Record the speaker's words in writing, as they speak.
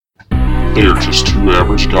They are just two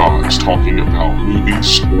average guys talking about movies,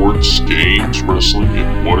 sports, games, wrestling,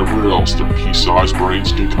 and whatever else their pea-sized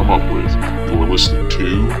brains can come up with. You're listening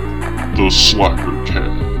to the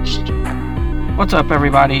Slackercast. What's up,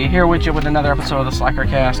 everybody? Here with you with another episode of the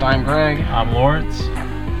Slackercast. I'm Greg. I'm Lawrence.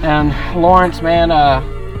 And Lawrence, man, I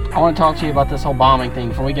want to talk to you about this whole bombing thing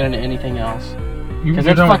before we get into anything else. Because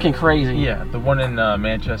it's fucking crazy. Yeah, the one in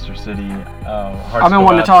Manchester City. I've been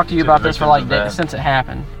wanting to talk to you about this for since it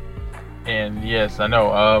happened. And yes, I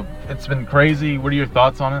know. It's been crazy. What are your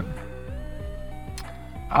thoughts on it?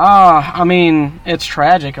 I mean, it's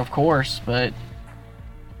tragic, of course, but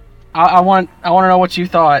I want to know what you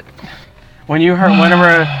thought when you heard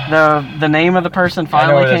whenever the name of the person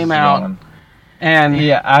finally came out. And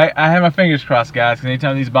yeah, I have my fingers crossed, guys. Because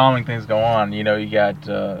anytime these bombing things go on, you got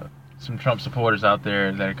some Trump supporters out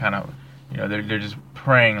there that are kind of, they're just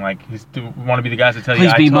praying like want to be the guys that tell you,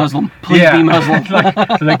 please be Muslim. Please be Muslim.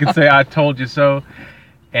 So they can say, I told you so,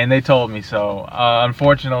 and they told me so.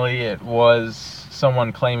 Unfortunately, it was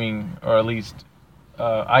someone claiming, or at least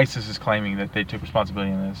ISIS is claiming that they took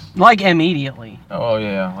responsibility in this. Like immediately. Oh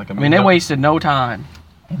yeah, like immediately. I mean, they wasted no time.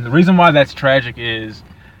 And the reason why that's tragic is,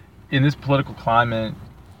 in this political climate,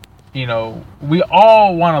 we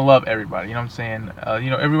all want to love everybody. You know what I'm saying?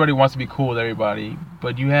 Everybody wants to be cool with everybody,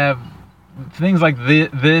 but you have things like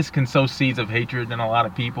this can sow seeds of hatred in a lot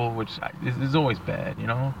of people, which is always bad. You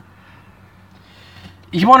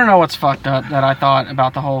want to know what's fucked up that I thought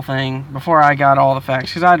about the whole thing before I got all the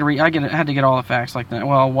facts? Because I had to get all the facts like that.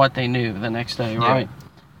 Well, what they knew the next day, right?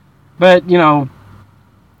 Yeah. But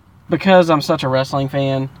because I'm such a wrestling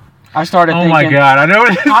fan, I started thinking... Oh my god, I know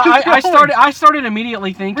what it is. I started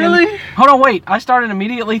immediately thinking... Really? Hold on, wait. I started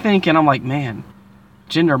immediately thinking, I'm like, man,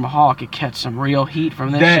 Jinder Mahal could catch some real heat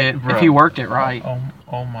from this shit, bro, if he worked it right.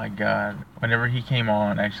 Oh my god. Whenever he came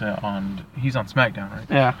on, he's on SmackDown, right?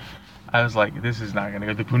 Yeah. I was like, this is not going to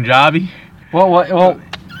go. The Punjabi? Well,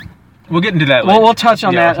 we'll get into that later. We'll touch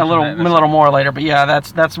on that a little more later. But yeah,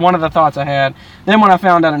 that's one of the thoughts I had. Then when I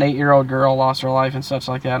found out an 8-year-old girl lost her life and such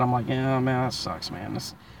like that, I'm like, yeah, man, that sucks, man.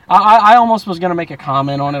 I almost was going to make a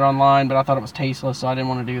comment on it online, but I thought it was tasteless, so I didn't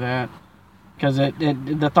want to do that. Because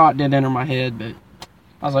the thought did enter my head, but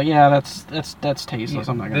I was like, yeah, that's tasteless.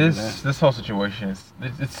 I'm not going to do that. This whole situation,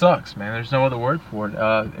 it sucks, man. There's no other word for it.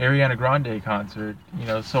 Ariana Grande concert,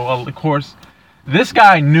 so of course, this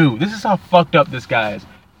guy knew. This is how fucked up this guy is.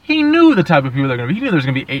 He knew the type of people that are going to be. He knew there was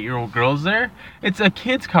going to be 8-year-old girls there. It's a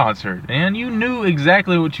kid's concert, and you knew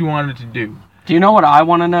exactly what you wanted to do. Do you know what I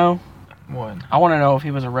want to know? What? I want to know if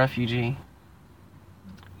he was a refugee.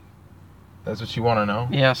 That's what you want to know?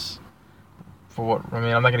 Yes. For what? I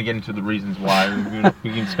mean, I'm not going to get into the reasons why. We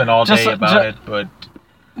can spend all day about it, but...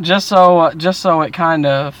 Just so it kind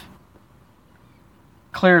of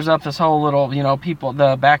clears up this whole little, people,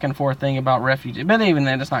 the back and forth thing about refugees. But even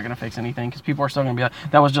then, it's not going to fix anything, because people are still going to be like,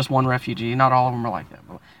 that was just one refugee. Not all of them are like that.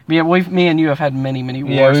 But yeah, me and you have had many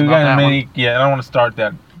wars about that one. Yeah, I don't want to start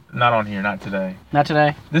that. Not on here, not today. Not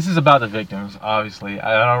today? This is about the victims, obviously.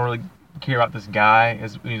 I don't really care about this guy,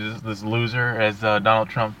 this loser, as Donald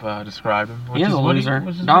Trump described him. He is a loser.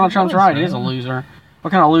 Donald Trump's right, he is a loser.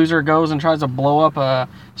 What kind of loser goes and tries to blow up a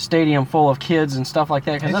stadium full of kids and stuff like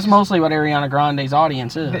that? Because that's mostly what Ariana Grande's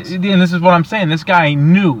audience is. And this is what I'm saying. This guy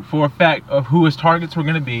knew for a fact of who his targets were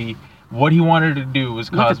going to be. What he wanted to do was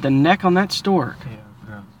cause... Look at the neck on that stork.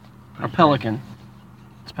 Yeah. Or pelican.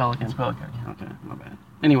 It's pelican. It's pelican, yeah. Okay, my bad.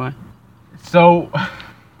 Anyway. So,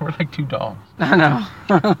 we're like two dogs. I know.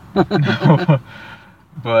 No.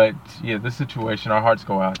 But, yeah, this situation, our hearts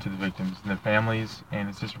go out to the victims and their families, and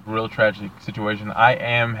it's just a real tragic situation. I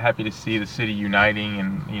am happy to see the city uniting,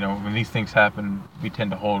 and, when these things happen, we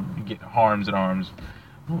tend to get arms in arms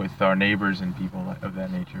with our neighbors and people of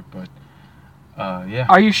that nature, but, yeah.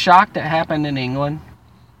 Are you shocked it happened in England?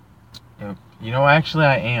 Actually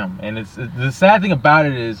I am, and the sad thing about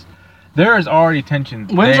it is, there is already tension.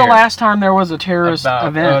 When's the last time there was a terrorist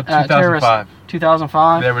event? 2005.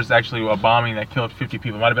 2005? There was actually a bombing that killed 50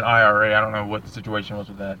 people. It might have been IRA. I don't know what the situation was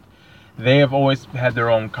with that. They have always had their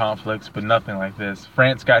own conflicts, but nothing like this.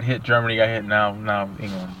 France got hit. Germany got hit. Now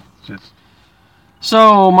England. It's just...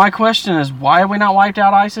 So, my question is, why have we not wiped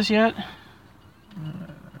out ISIS yet?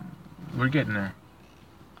 We're getting there.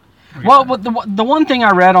 The one thing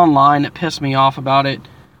I read online that pissed me off about it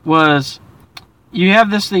was... You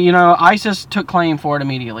have this, ISIS took claim for it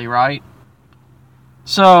immediately, right?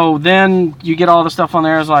 So then you get all the stuff on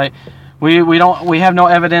there. It's like we have no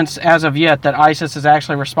evidence as of yet that ISIS is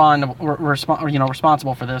actually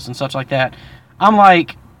responsible for this and such like that. I'm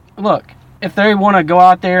like, look, if they want to go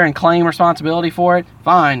out there and claim responsibility for it,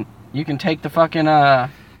 fine. You can take the fucking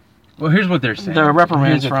Well, here's what they're saying. the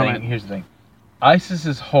reprimands from it. Here's the thing.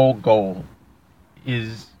 ISIS's whole goal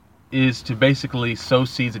is to basically sow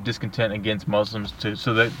seeds of discontent against Muslims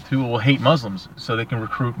so that people will hate Muslims so they can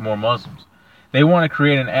recruit more Muslims. They want to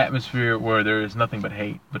create an atmosphere where there is nothing but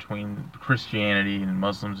hate between Christianity and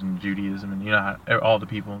Muslims and Judaism and all the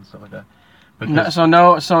people and stuff like that.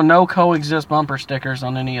 No coexist bumper stickers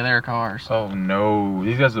on any of their cars. Oh no,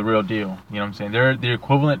 these guys are the real deal. You know what I'm saying? They're the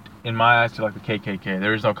equivalent in my eyes to like the KKK.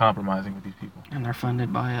 There is no compromising with these people. And they're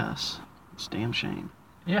funded by us. It's a damn shame.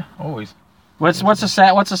 Yeah, always. What's a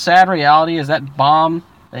sad reality is that bomb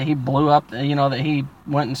that he blew up. That he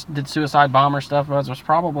went and did suicide bomber stuff was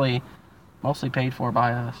probably mostly paid for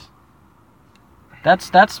by us.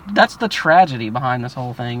 That's the tragedy behind this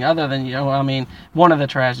whole thing. Other than one of the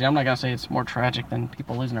tragedy. I'm not gonna say it's more tragic than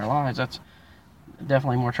people losing their lives. That's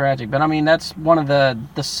definitely more tragic. But I mean, that's one of the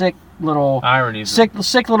sick little ironies,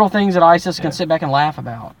 sick little things that ISIS can sit back and laugh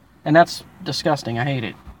about, and that's disgusting. I hate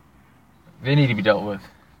it. They need to be dealt with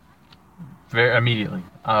very immediately.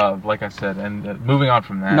 Like I said, and moving on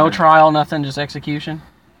from that. No trial, nothing, just execution.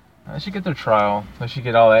 They should get their trial. They should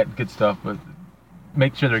get all that good stuff, but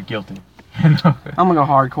make sure they're guilty. I'm gonna go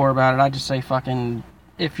hardcore about it. I just say fucking,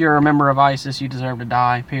 if you're a member of ISIS, you deserve to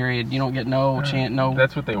die, period. You don't get no chance, no...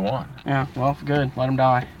 That's what they want. Yeah, well, good. Let them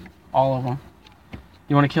die. All of them.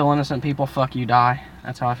 You want to kill innocent people? Fuck you, die.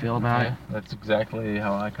 That's how I feel about it. That's exactly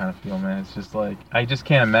how I kind of feel, man. It's just like, I just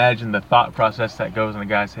can't imagine the thought process that goes in a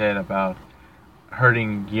guy's head about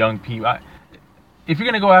hurting young people. If you're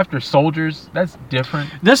gonna go after soldiers, that's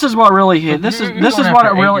different. This is what really hit. This is what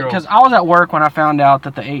it really, because I was at work when I found out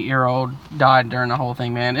that the 8-year-old died during the whole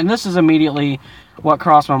thing, man. And this is immediately what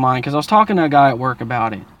crossed my mind, because I was talking to a guy at work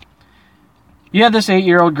about it. You had this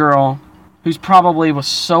 8-year-old girl who's probably was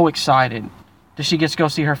so excited that she gets to go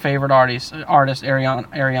see her favorite artist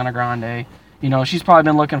Ariana Grande. She's probably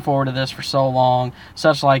been looking forward to this for so long,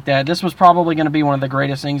 such like that. This was probably going to be one of the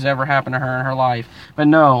greatest things that ever happened to her in her life. But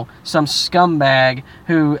no, some scumbag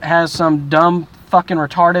who has some dumb fucking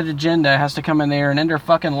retarded agenda has to come in there and end her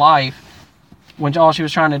fucking life when all she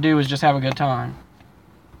was trying to do was just have a good time.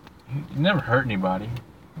 You never hurt anybody.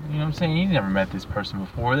 You know what I'm saying? You never met this person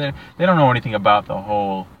before. They don't know anything about the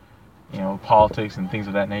whole, politics and things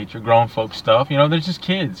of that nature, grown folk stuff. They're just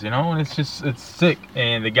kids, and it's sick.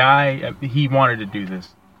 And the guy, he wanted to do this.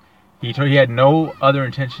 He had no other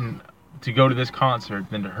intention to go to this concert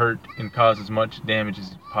than to hurt and cause as much damage as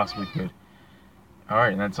he possibly could. All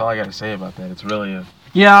right, and that's all I got to say about that. It's really a...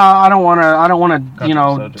 Yeah, I don't want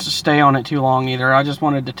to, stay on it too long either. I just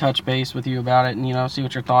wanted to touch base with you about it and, see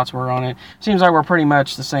what your thoughts were on it. Seems like we're pretty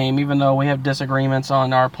much the same, even though we have disagreements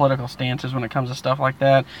on our political stances when it comes to stuff like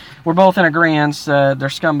that. We're both in agreement that they're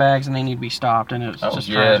scumbags and they need to be stopped, and it's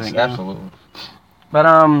just tragic. Yes, absolutely. But,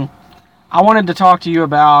 I wanted to talk to you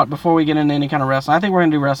about, before we get into any kind of wrestling, I think we're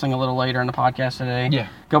going to do wrestling a little later in the podcast today. Yeah.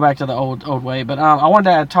 Go back to the old way. But I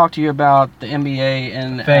wanted to talk to you about the NBA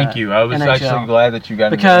and Thank you. I was NHL. actually glad that you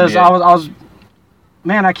got because into the NBA. I was,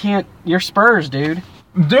 man, I can't, you're Spurs, dude.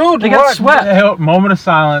 Dude, they got swept. Moment of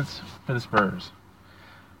silence for the Spurs.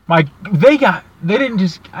 They didn't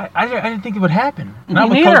just. I didn't think it would happen. Not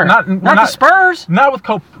with neither. Not the Spurs. Not with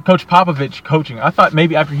Coach Popovich coaching. I thought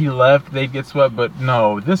maybe after he left they'd get swept, but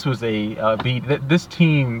no. This was a beat. This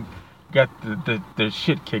team got the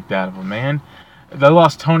shit kicked out of them, man. They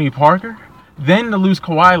lost Tony Parker, then to lose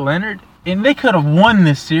Kawhi Leonard, and they could have won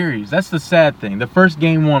this series. That's the sad thing. The first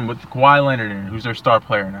game won with Kawhi Leonard in it, who's their star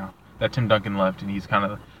player now. That Tim Duncan left, and he's kind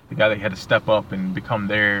of the guy that had to step up and become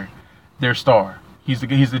their star. He's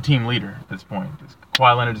the team leader at this point.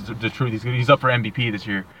 Kawhi Leonard is the truth. He's up for MVP this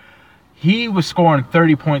year. He was scoring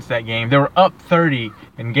 30 points that game. They were up 30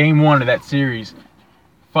 in game 1 of that series.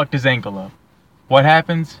 Fucked his ankle up. What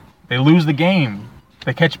happens? They lose the game.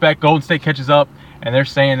 They catch back. Golden State catches up, and they're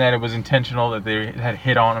saying that it was intentional, that they had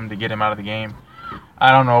hit on him to get him out of the game.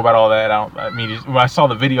 I don't know about all that. When I saw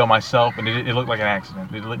the video myself, and it looked like an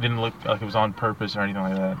accident. It didn't look like it was on purpose or anything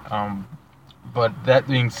like that. But that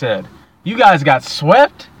being said, you guys got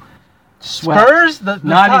swept. Spurs, the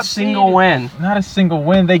not top a single seed, win. Not a single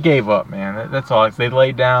win. They gave up, man. That's all. They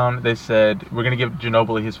laid down. They said, we're going to give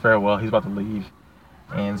Ginobili his farewell. He's about to leave.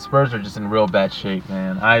 And Spurs are just in real bad shape,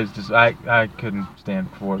 man. I couldn't stand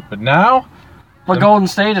for it. But now... But Golden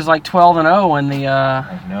State is like 12-0 in the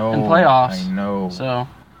in playoffs. I know. So...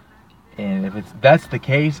 And if that's the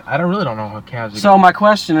case, I really don't know how Cavs are. So my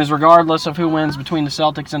question is, regardless of who wins between the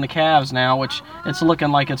Celtics and the Cavs now, which it's looking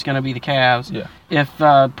like it's going to be the Cavs, yeah. If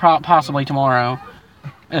possibly tomorrow,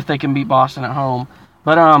 if they can beat Boston at home.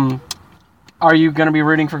 But Are you going to be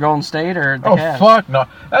rooting for Golden State or the Cavs? Fuck no.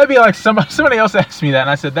 That'd be like somebody else asked me that, and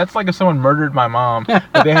I said that's like if someone murdered my mom,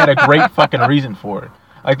 but they had a great fucking reason for it.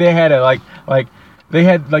 Like they had a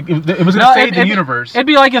it was gonna save the universe. It'd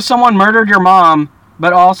be like if someone murdered your mom,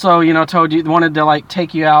 but also told you wanted to like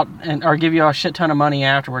take you out or give you a shit ton of money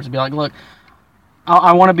afterwards. It'd be like, look,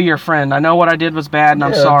 I want to be your friend. I know what I did was bad, and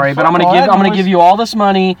I'm sorry, but I'm gonna give you all this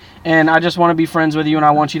money, and I just want to be friends with you, and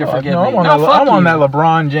I want you to forgive me. I'm on that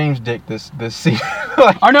LeBron James dick this season.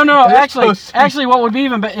 No. Actually, what would be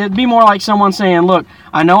it'd be more like someone saying, "Look,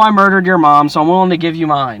 I know I murdered your mom, so I'm willing to give you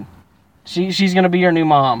mine. She's gonna be your new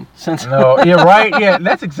mom." That's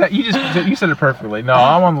exactly. You said it perfectly. No,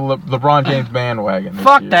 I'm on the LeBron James bandwagon.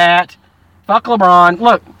 Fuck that. Fuck LeBron.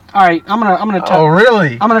 Look. All right, I'm gonna tell. Oh,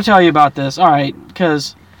 really? I'm gonna tell you about this. All right,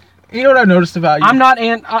 because you know what I've noticed about you. I'm not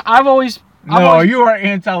I've always. You are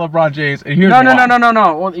anti-LeBron James, and here's why.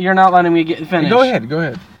 No. Well, you're not letting me get finished. Go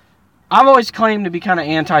ahead. I've always claimed to be kind of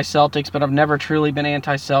anti-Celtics, but I've never truly been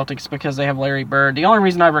anti-Celtics because they have Larry Bird. The only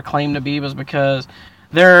reason I ever claimed to be was because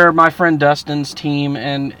they're my friend Dustin's team,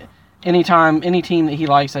 and any team that he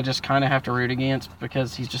likes, I just kind of have to root against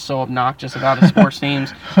because he's just so obnoxious about his sports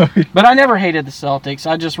teams. But I never hated the Celtics.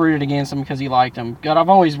 I just rooted against them because he liked them. God, I've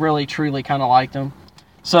always really, truly kind of liked them.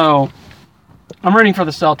 So I'm rooting for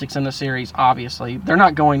the Celtics in the series, obviously. They're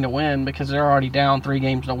not going to win because they're already down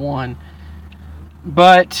 3-1.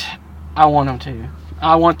 But I want them to.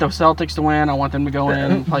 I want the Celtics to win. I want them to go in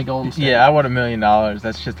and play Golden State. Yeah, I want $1 million.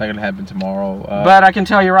 That's just not going to happen tomorrow. But I can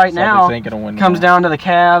tell you right now, ain't gonna win comes down to the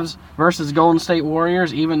Cavs versus Golden State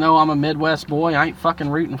Warriors. Even though I'm a Midwest boy, I ain't fucking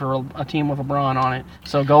rooting for a team with LeBron on it.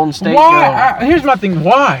 So Golden State. Why? Here's my thing.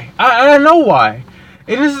 Why? I know why.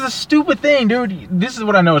 And this is a stupid thing, dude. This is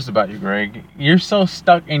what I noticed about you, Greg. You're so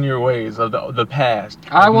stuck in your ways of the past.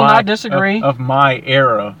 I will not disagree. Of my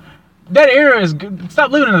era. That era is good.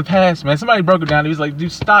 Stop living in the past, man. Somebody broke it down. He was like,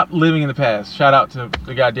 dude, stop living in the past. Shout out to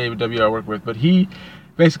the guy David W. I work with. But he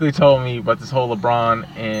basically told me about this whole LeBron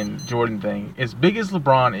and Jordan thing. As big as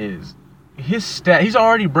LeBron is, he's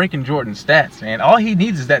already breaking Jordan's stats, man. All he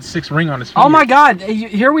needs is that 6th ring on his finger. Oh my God!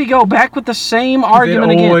 Here we go back with the same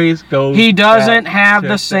argument again. He doesn't have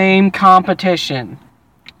the same competition.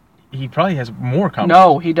 He probably has more competition.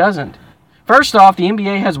 No, he doesn't. First off, the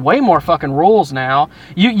NBA has way more fucking rules now.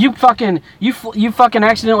 You fucking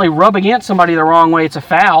accidentally rub against somebody the wrong way, it's a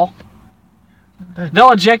foul.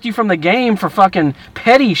 They'll eject you from the game for fucking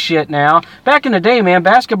petty shit now. Back in the day, man,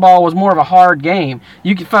 basketball was more of a hard game.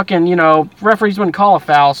 You could fucking, referees wouldn't call a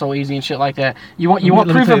foul so easy and shit like that. You want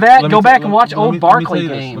proof of that? Go back and watch old Barkley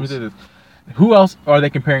games. Let me say this. Who else are they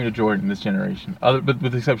comparing to Jordan in this generation, with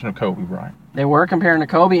the exception of Kobe Bryant? They were comparing to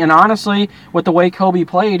Kobe, and honestly, with the way Kobe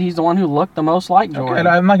played, he's the one who looked the most like Jordan. Okay,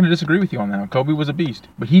 I'm not going to disagree with you on that. Kobe was a beast,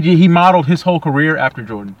 but he modeled his whole career after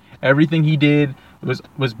Jordan. Everything he did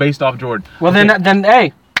was based off Jordan. Well, okay. then,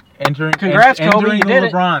 hey. Congrats, Kobe, you did the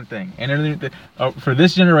LeBron thing. For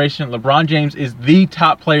this generation, LeBron James is the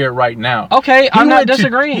top player right now. Okay, I'm not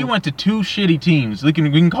disagreeing. He went to 2 shitty teams. We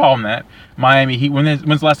can call them that. Miami Heat. When's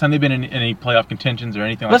the last time they've been in any playoff contentions or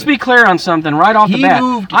anything like that? Let's be clear on something right off the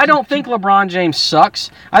bat. I don't think LeBron James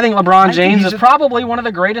sucks. I think LeBron James is probably one of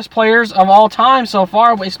the greatest players of all time so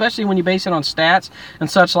far, especially when you base it on stats and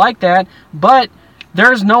such like that. But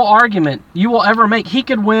there's no argument you will ever make. He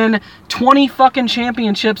could win 20 fucking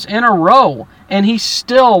championships in a row, and he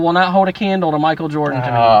still will not hold a candle to Michael Jordan to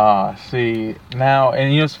me. See, now,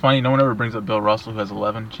 and it's funny, no one ever brings up Bill Russell, who has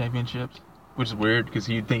 11 championships, which is weird, because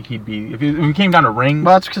you'd think he'd be, if it came down to rings.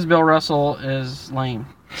 Well, that's because Bill Russell is lame.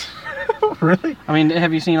 Really? I mean,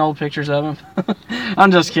 have you seen old pictures of him?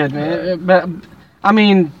 I'm just kidding, man. But, I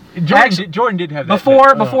mean... Jordan did have that.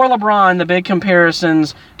 Before LeBron, the big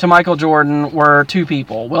comparisons to Michael Jordan were 2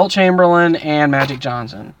 people, Wilt Chamberlain and Magic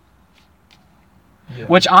Johnson. Yeah.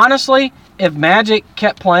 Which, honestly, if Magic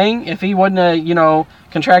kept playing, if he wouldn't have,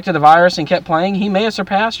 contracted the virus and kept playing, he may have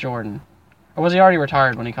surpassed Jordan. Or was he already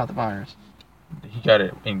retired when he caught the virus? He got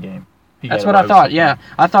it in-game. That's what I thought, yeah.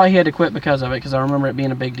 I thought he had to quit because of it, because I remember it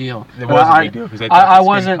being a big deal. It was a big deal, because they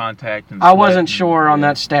contact and I wasn't sure on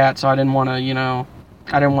that stat, so I didn't want to,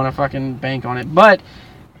 I didn't want to fucking bank on it. But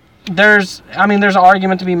there's an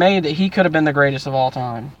argument to be made that he could have been the greatest of all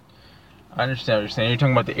time. I understand what you're saying. You're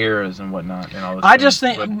talking about the eras and whatnot and all this. I just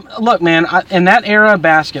think, look, man, in that era of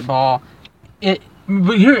basketball,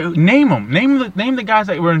 But here, name them. Name the guys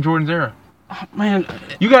that were in Jordan's era. Oh, man,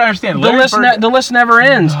 you gotta understand. The list never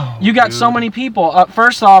ends. No, you got so many people.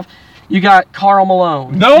 First off, You got Karl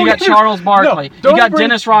Malone. No, you got Charles Barkley. No, you got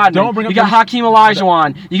Dennis Rodman. You got Hakeem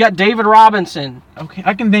Olajuwon. You got David Robinson. Okay,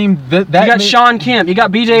 I can name that. You got Sean Kemp. You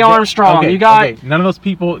got B.J. Armstrong. Okay, you got okay. None of those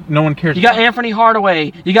people. No one cares. You got Anthony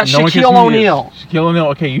Hardaway. You got No Shaquille O'Neal. Shaquille O'Neal.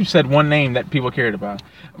 Okay, you said one name that people cared about.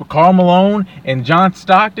 Karl Malone and John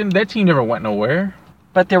Stockton. That team never went nowhere.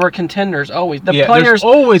 But there were contenders always. The There's players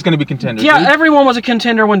always going to be contenders. Yeah, dude. everyone was a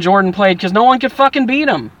contender when Jordan played because no one could fucking beat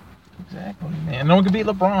him. Exactly, man. No one could beat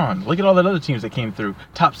LeBron. Look at all the other teams that came through.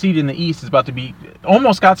 Top seed in the East is about to be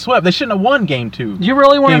almost got swept. They shouldn't have won Game 2. You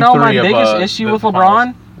really want to know my of, biggest issue with LeBron?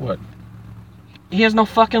 Finals. What? He has no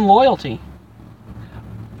fucking loyalty.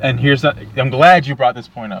 And I'm glad you brought this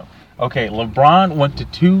point up. Okay, LeBron went to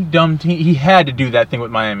 2 dumb teams. He had to do that thing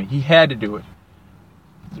with Miami. He had to do it.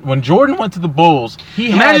 When Jordan went to the Bulls,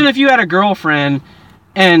 Imagine if you had a girlfriend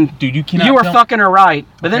and dude, you were fucking her right,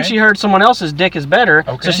 but then she heard someone else's dick is better,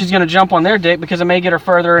 Okay. so she's gonna jump on their dick because it may get her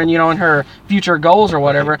further in her future goals or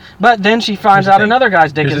whatever. Okay. But then she finds out another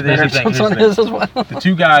guy's dick is better, so it's on his as well. The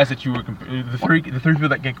 2 guys that you were the three people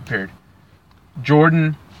that get compared: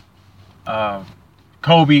 Jordan,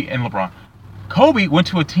 Kobe, and LeBron. Kobe went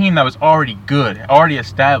to a team that was already good, already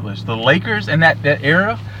established. The Lakers in that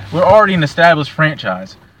era were already an established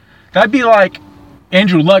franchise. That'd be like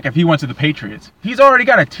Andrew Luck if he went to the Patriots. He's already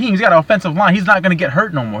got a team. He's got an offensive line. He's not going to get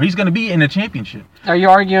hurt no more. He's going to be in a championship. Are you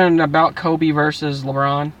arguing about Kobe versus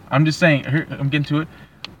LeBron? I'm just saying. Here, I'm getting to it.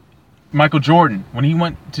 Michael Jordan, when he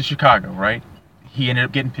went to Chicago, right? He ended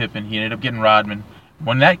up getting Pippen. He ended up getting Rodman.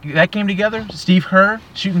 When that came together, Steve Kerr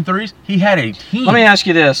shooting threes, he had a team. Let me ask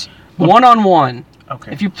you this. One-on-one.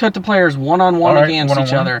 Okay. If you put the players one-on-one against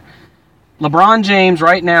each other, LeBron James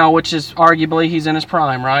right now, which is arguably he's in his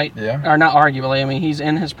prime, right? Yeah. Or not arguably, I mean he's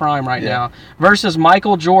in his prime right now. Versus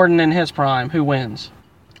Michael Jordan in his prime, who wins?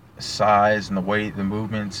 Size and the weight, the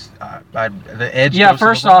movements, the edge. Yeah,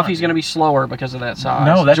 first off, he's going to be slower because of that size.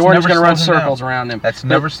 No, that's Jordan's never going to run slowed him circles down. around him. That's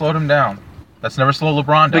never slowed him down. That's never slowed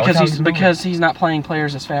LeBron down. Because he's not playing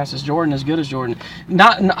players as fast as Jordan, as good as Jordan.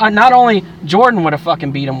 Not only Jordan would have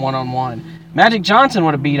fucking beat him one-on-one. Magic Johnson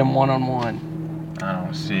would have beat him one-on-one. I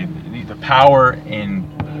don't see the power and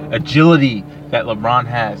agility that LeBron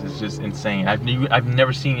has is just insane. I've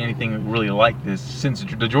never seen anything really like this since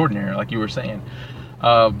the Jordan era, like you were saying.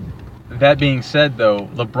 That being said, though,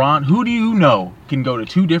 LeBron, who do you know can go to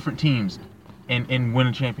 2 different teams and win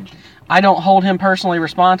a championship? I don't hold him personally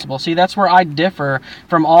responsible. See, that's where I differ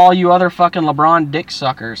from all you other fucking LeBron dick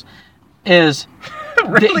suckers. Is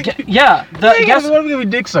Really? Yeah. What are we gonna be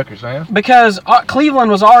dick suckers, man? Because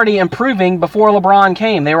Cleveland was already improving before LeBron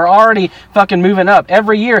came. They were already fucking moving up.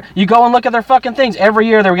 Every year, you go and look at their fucking things. Every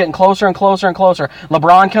year, they were getting closer and closer and closer.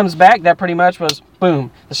 LeBron comes back. That pretty much was,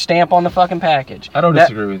 boom, the stamp on the fucking package. I don't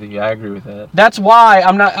disagree with you. I agree with that. That's why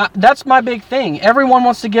I'm not... that's my big thing. Everyone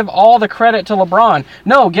wants to give all the credit to LeBron.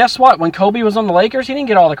 No, guess what? When Kobe was on the Lakers, he didn't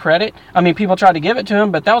get all the credit. I mean, people tried to give it to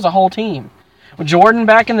him, but that was a whole team. Jordan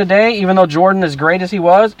back in the day, even though Jordan as great as he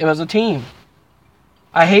was, it was a team.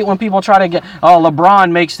 I hate when people try to get,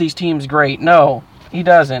 LeBron makes these teams great. No, he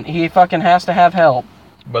doesn't. He fucking has to have help.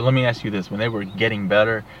 But let me ask you this. When they were getting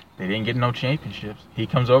better, they didn't get no championships. He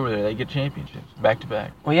comes over there, they get championships, back to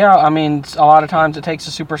back. Well, yeah, I mean, a lot of times it takes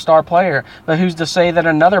a superstar player. But who's to say that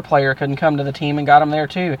another player couldn't come to the team and got him there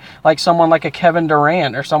too? Like someone like a Kevin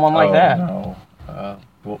Durant or someone like that. No.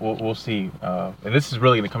 We'll see. And this is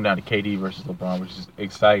really going to come down to KD versus LeBron, which is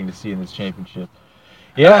exciting to see in this championship.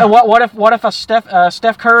 Yeah. What if a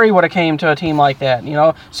Steph Curry would have came to a team like that? You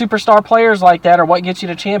know, superstar players like that are what gets you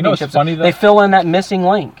to championships. Funny, though? They fill in that missing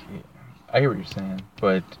link. I hear what you're saying,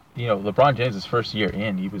 but LeBron James' first year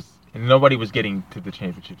in, and nobody was getting to the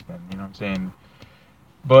championships then. You know what I'm saying?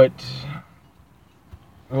 But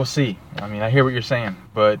we'll see. I mean, I hear what you're saying,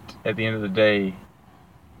 but at the end of the day,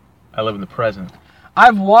 I live in the present.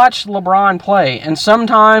 I've watched LeBron play, and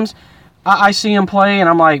sometimes I see him play, and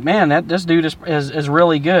I'm like, man, this dude is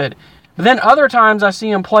really good. But then other times I see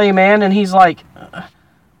him play, man, and he's like,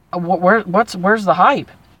 where's the hype?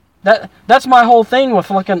 That's my whole thing with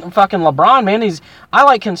fucking LeBron, man. I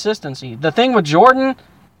like consistency. The thing with Jordan,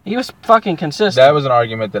 he was fucking consistent. That was an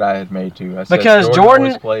argument that I had made too. I said because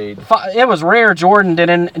Jordan played. It was rare Jordan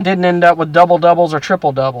didn't end up with double doubles or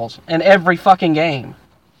triple doubles in every fucking game.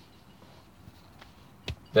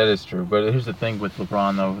 That is true, but here's the thing with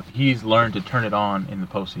LeBron though. He's learned to turn it on in the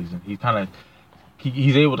postseason.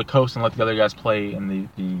 He's able to coast and let the other guys play in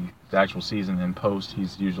the actual season. In post,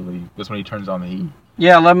 that's when he turns on the heat.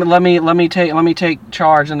 Yeah, let me take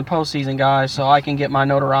charge in the postseason, guys, so I can get my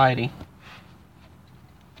notoriety.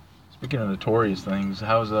 Speaking of notorious things,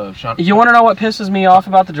 how's Sean? You want to know what pisses me off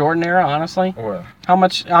about the Jordan era, honestly? What? How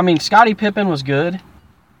much? I mean, Scottie Pippen was good.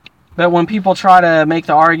 But when people try to make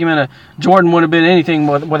the argument of Jordan wouldn't have been anything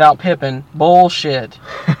without Pippen, bullshit.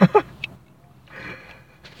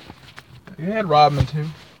 He had Rodman too.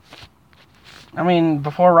 I mean,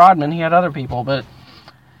 before Rodman, he had other people, but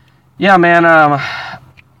yeah, man. I'm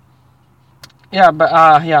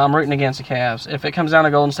rooting against the Cavs. If it comes down to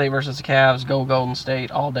Golden State versus the Cavs, go Golden State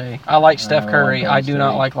all day. I like Steph Curry. I do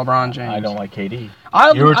not like LeBron James. I don't like KD.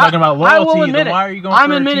 You were talking about loyalty. I will admit then why are you going?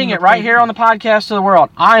 I'm admitting it right here on the podcast to the world.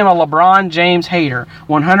 I am a LeBron James hater,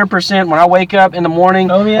 100%. When I wake up in the morning,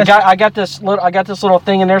 I got this little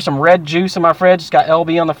thing in there, some red juice in my fridge. It's got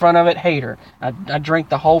LB on the front of it. Hater. I drink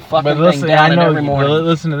the whole fucking thing down every morning. But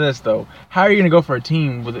listen to this though. How are you going to go for a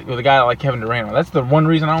team with a guy like Kevin Durant? That's the one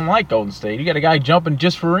reason I don't like Golden State. You got a guy jumping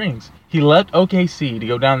just for rings. He left OKC to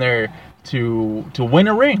go down there to win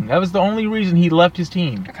a ring. That was the only reason he left his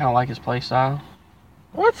team. I kind of like his play style.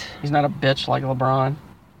 What? He's not a bitch like LeBron.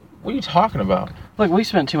 What are you talking about? Look, we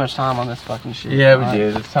spent too much time on this fucking shit. Yeah, we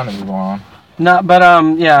did. It's time to move on. No, but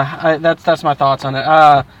that's my thoughts on it.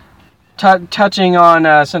 Touching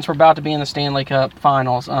on since we're about to be in the Stanley Cup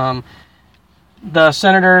Finals, the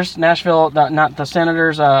Senators, not the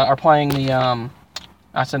Senators, are playing the.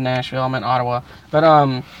 I said Nashville, I meant Ottawa,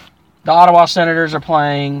 but the Ottawa Senators are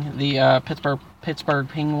playing the Pittsburgh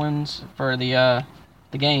Penguins for the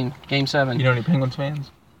Game 7. You know any Penguins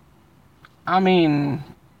fans? I mean,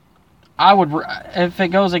 I would if it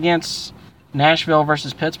goes against Nashville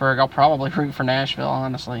versus Pittsburgh, I'll probably root for Nashville,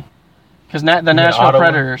 honestly. Because the Nashville Ottawa?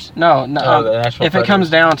 Predators. No, the Nashville if Predators. it comes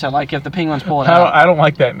down to like if the Penguins pull it out. I don't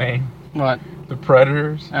like that name. What? The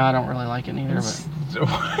Predators. I don't really like it either. But.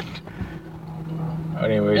 What?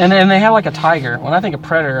 Anyways. And they have like a tiger. When I think of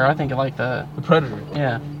Predator, I think of like the Predator.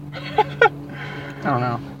 Yeah. I don't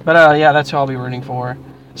know. But yeah, that's who I'll be rooting for.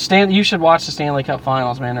 You should watch the Stanley Cup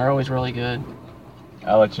Finals, man. They're always really good.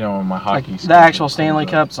 I'll let you know when my hockey. The actual Stanley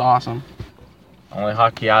Cup's awesome. Only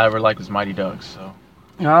hockey I ever liked was Mighty Ducks. So.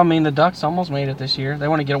 No, I mean the Ducks almost made it this year. They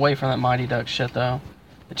want to get away from that Mighty Ducks shit though.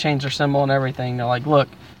 They changed their symbol and everything. They're like, look,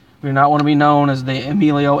 we do not want to be known as the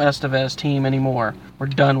Emilio Estevez team anymore. We're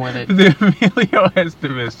done with it. The Emilio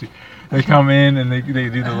Estevez team. They come in and they do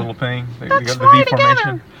the little thing. They got the V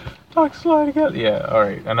formation. Ducks slide together. Yeah. All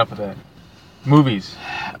right. Enough of that. Movies.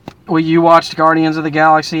 Well, you watched Guardians of the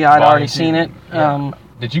Galaxy. I'd already seen it. Yeah.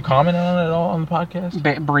 Did you comment on it at all on the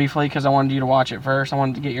podcast? Briefly, because I wanted you to watch it first. I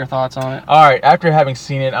wanted to get your thoughts on it. All right. After having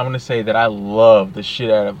seen it, I'm going to say that I love the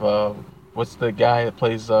shit out of, what's the guy that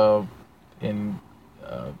plays he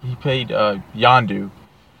played Yondu.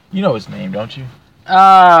 You know his name, don't you?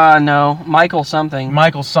 No. Michael something.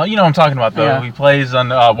 Michael, you know what I'm talking about, though. Yeah. He plays on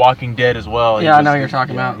Walking Dead as well. Yeah, I know who you're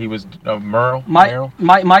talking about. He was Merle.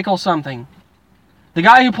 Michael something. The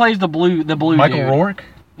guy who plays the blue Michael dude. Rourke?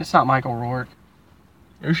 It's not Michael Rourke.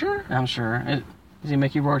 You sure? I'm sure. Is he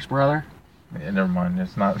Mickey Rourke's brother? Yeah, never mind.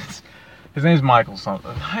 It's not. His name's Michael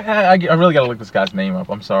something. I really got to look this guy's name up.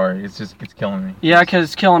 I'm sorry. It's killing me. Yeah, because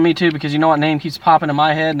it's killing me too, because you know what name keeps popping in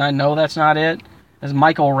my head, and I know that's not it? It's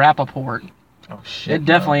Michael Rappaport. Oh, shit. It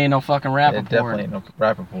definitely ain't no fucking Rappaport. It definitely ain't no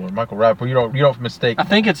Rappaport. Michael Rappaport. You don't mistake. I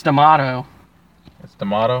think it's D'Amato. It's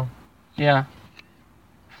D'Amato? Yeah.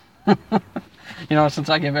 You know, since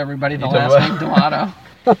I give everybody the last name D'Amato.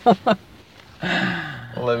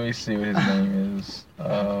 Let me see what his name is.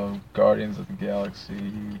 Guardians of the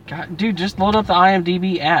Galaxy. God, dude, just load up the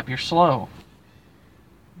IMDb app. You're slow.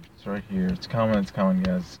 It's right here. It's coming,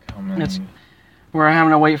 guys. It's coming. We're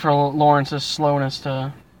having to wait for Lawrence's slowness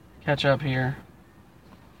to catch up here.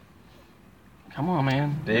 Come on,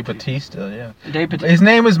 man. Dave Bautista, yeah. Dave His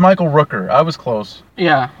name is Michael Rooker. I was close.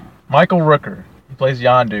 Yeah. Michael Rooker. He plays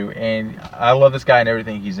Yondu, and I love this guy and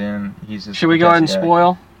everything he's in. Should we go ahead and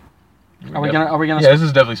spoil? Are we gonna? Yeah, this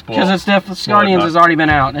is definitely spoiled. Because Guardians has already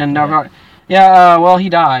been out, and well, he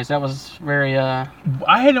dies. That was very. I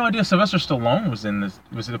had no idea Sylvester Stallone was in this.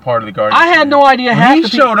 Was a part of the Guardians? I had no idea. He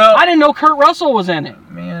showed up. I didn't know Kurt Russell was in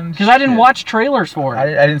it. Man, because I didn't watch trailers for it.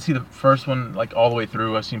 I didn't see the first one like all the way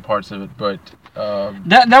through. I've seen parts of it, but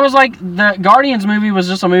that was like the Guardians movie was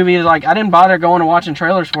just a movie like I didn't bother going and watching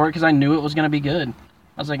trailers for it because I knew it was going to be good.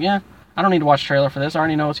 I was like, yeah, I don't need to watch a trailer for this. I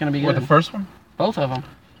already know it's going to be good. What, the first one? Both of them.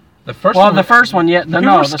 The first one, yeah.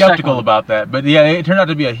 People were skeptical about that, but yeah, it turned out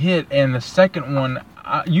to be a hit. And the second one,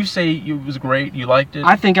 you say it was great. You liked it.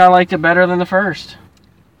 I think I liked it better than the first.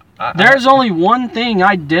 There's only one thing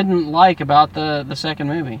I didn't like about the second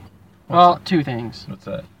movie. Well, two things. What's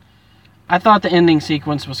that? I thought the ending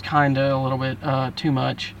sequence was kind of a little bit too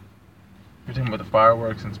much. You're talking about the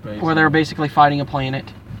fireworks in space? Where they were basically fighting a planet.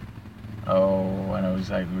 Oh, I know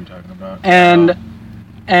exactly what you're talking about.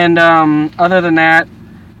 And other than that,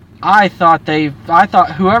 I thought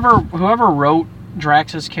whoever wrote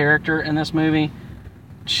Drax's character in this movie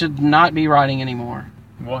should not be writing anymore.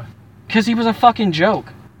 What? Because he was a fucking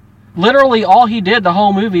joke. Literally, all he did the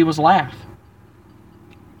whole movie was laugh.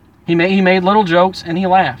 He made little jokes and he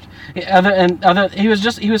laughed. He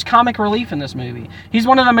was comic relief in this movie. He's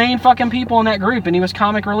one of the main fucking people in that group, and he was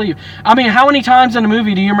comic relief. I mean, how many times in the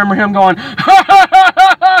movie do you remember him going,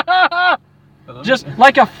 just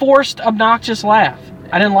like a forced, obnoxious laugh?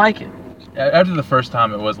 I didn't like it. After the first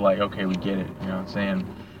time, it was like, okay, we get it. You know what I'm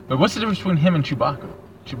saying? But what's the difference between him and Chewbacca?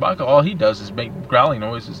 Chewbacca, all he does is make growling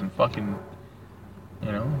noises and fucking,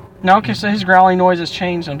 you know. No, because his growling noises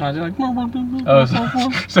change sometimes. They're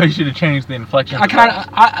like, so you should have changed the inflection.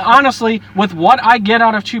 I honestly, with what I get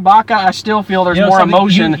out of Chewbacca, I still feel there's more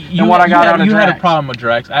emotion than what I got out of Drax. You had a problem with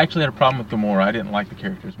Drax. I actually had a problem with Gamora. I didn't like the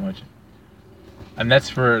character as much. And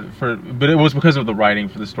that's but it was because of the writing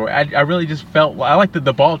for the story. I really just felt, I liked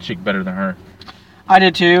the bald chick better than her. I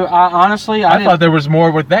did too. Honestly, I thought there was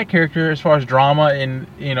more with that character as far as drama and,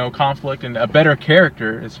 you know, conflict, and a better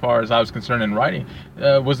character as far as I was concerned in writing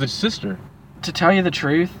was the sister. To tell you the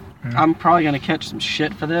truth, I'm probably going to catch some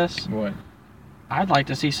shit for this. What? I'd like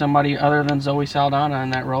to see somebody other than Zoe Saldana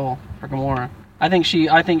in that role for Gamora. I think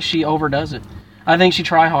she overdoes it. I think she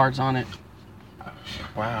tryhards on it.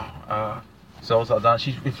 Wow. Zoe Saldana,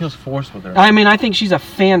 it feels forced with her. I mean, I think she's a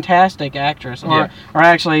fantastic actress. Or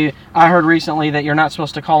actually, I heard recently that you're not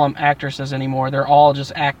supposed to call them actresses anymore. They're all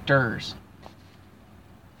just actors.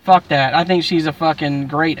 Fuck that. I think she's a fucking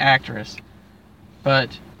great actress.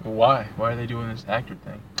 But why? Why are they doing this actor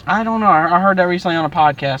thing? I don't know. I heard that recently on a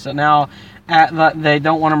podcast that now they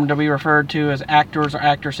don't want them to be referred to as actors or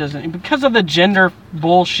actresses because of the gender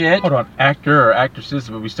bullshit. Hold on, actor or actresses,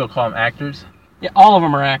 but we still call them actors? Yeah, all of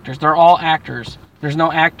them are actors. They're all actors. There's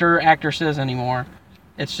no actor, actresses anymore.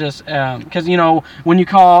 It's just because, you know, when you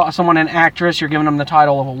call someone an actress, you're giving them the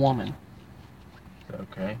title of a woman.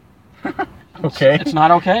 Okay. Okay. It's not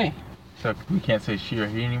okay. So we can't say she or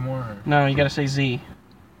he anymore? Or? No, you got to say Z.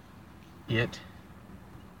 It.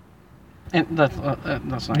 And that's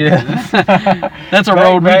not good. That's a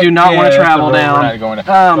road we do not want to travel down. We're not going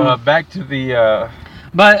to. Back to the.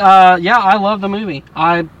 But yeah, I love the movie.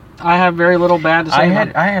 I have very little bad to say. I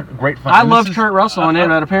had great fun. I loved Kurt Russell in it,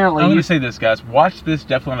 but apparently... I'm going to say this, guys. Watch this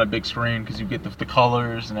definitely on a big screen because you get the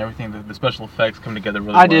colors and everything. The special effects come together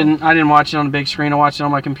really well. I didn't watch it on a big screen. I watched it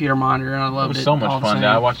on my computer monitor, and I loved it. It was so much fun.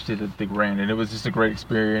 I watched it at the Grand, and it was just a great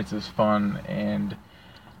experience. It was fun. And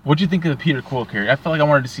what do you think of the Peter Quill character? I felt like I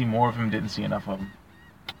wanted to see more of him. Didn't see enough of him.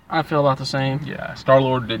 I feel about the same. Yeah,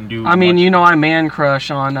 Star-Lord didn't do I mean, much. you know I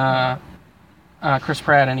man-crush on Chris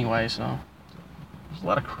Pratt anyway, so... There's a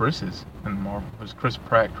lot of Chris's in Marvel. There's Chris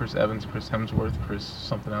Pratt, Chris Evans, Chris Hemsworth, Chris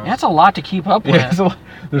something else. That's a lot to keep up with. Yeah,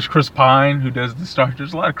 there's Chris Pine, who does the Star Trek.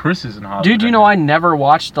 There's a lot of Chris's in Hollywood. Dude, you know I never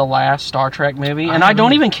watched the last Star Trek movie, and I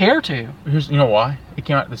don't even care to. You know why? It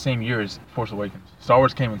came out the same year as Force Awakens. Star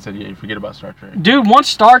Wars came and said, yeah, you forget about Star Trek. Dude, once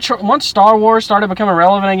Star Wars started becoming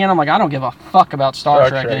relevant again, I'm like, I don't give a fuck about Star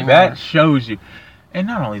Trek anymore. That shows you. And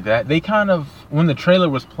not only that, they kind of, when the trailer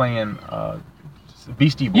was playing...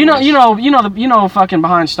 Beastie Boys. You know, fucking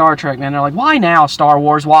behind Star Trek, man. They're like, why now, Star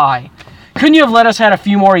Wars? Why? Couldn't you have let us had a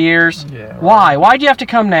few more years? Yeah. Right. Why? Why'd you have to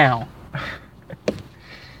come now?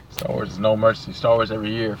 Star Wars is no mercy. Star Wars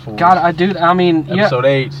every year. Fools. God, I mean, Episode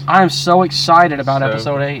 8. I'm so excited about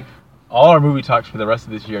Episode 8. All our movie talks for the rest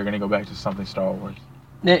of this year are going to go back to something Star Wars.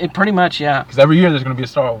 It pretty much, yeah. Because every year there's going to be a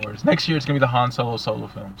Star Wars. Next year it's going to be the Han Solo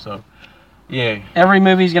film. So, yeah. Every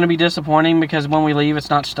movie's going to be disappointing because when we leave,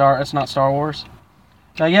 it's not Star Wars.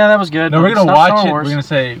 Yeah, that was good. No, we're going to watch it. We're going to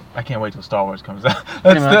say, I can't wait till Star Wars comes out.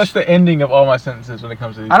 That's the ending of all my sentences when it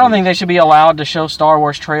comes to these I don't think they should be allowed to show Star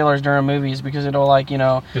Wars trailers during movies because it'll, like, you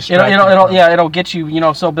know... It'll get you, you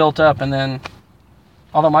know, so built up and then...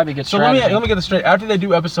 Although it might be good strategy. So let me get this straight. After they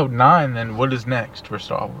do Episode 9, then what is next for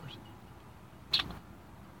Star Wars?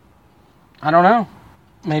 I don't know.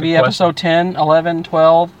 Maybe Episode 10, 11,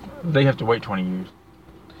 12. They have to wait 20 years.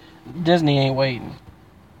 Disney ain't waiting.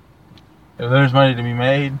 If there's money to be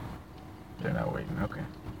made, they're not waiting. Okay.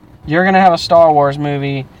 You're going to have a Star Wars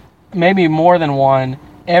movie, maybe more than one,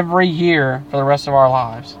 every year for the rest of our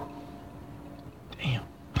lives. Damn.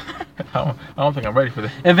 I don't think I'm ready for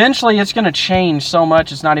this. Eventually, it's going to change so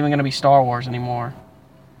much, it's not even going to be Star Wars anymore.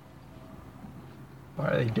 Why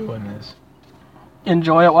are they doing this?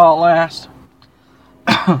 Enjoy it while it lasts.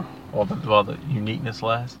 While the uniqueness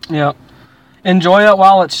lasts? Yep. Enjoy it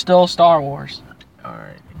while it's still Star Wars. All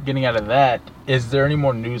right. Getting out of that, is there any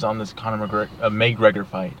more news on this Conor McGregor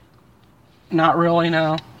fight? Not really,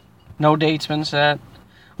 no. No date's been set.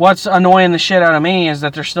 What's annoying the shit out of me is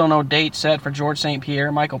that there's still no date set for George St.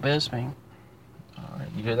 Pierre, Michael Bisping. All right,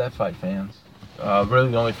 you hear that, fight fans? Really,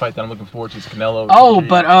 the only fight that I'm looking forward to is Canelo. Oh,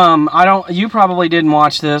 but I don't. You probably didn't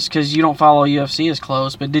watch this because you don't follow UFC as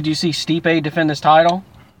close. But did you see Stipe defend his title?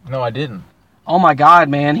 No, I didn't. Oh my God,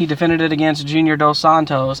 man! He defended it against Junior Dos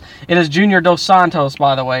Santos. It is Junior Dos Santos,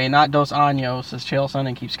 by the way, not Dos Anjos, as Chael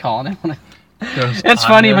Sonnen keeps calling him. It's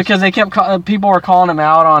funny because they kept people were calling him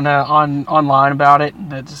out on online about it.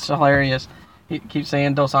 It's hilarious. He keeps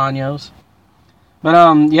saying Dos Anjos.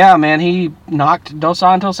 But yeah, man, he knocked Dos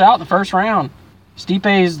Santos out in the first round.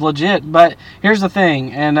 Stipe's legit, but here's the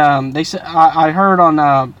thing, and they said I heard on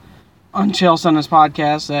Chael Sonnen's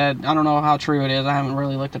podcast that I don't know how true it is. I haven't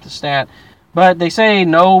really looked at the stat, but they say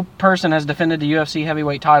no person has defended the UFC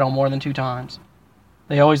heavyweight title more than 2 times.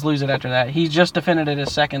 They always lose it after that. He just defended it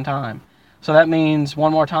his second time. So that means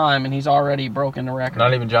one more time, and he's already broken the record.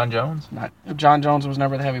 Not even John Jones? John Jones was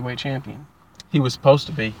never the heavyweight champion. He was supposed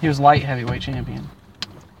to be. He was light heavyweight champion.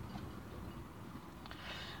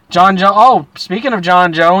 John Jones. Oh, speaking of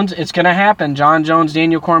John Jones, it's going to happen. John Jones,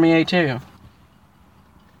 Daniel Cormier, too.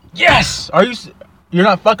 Yes! You're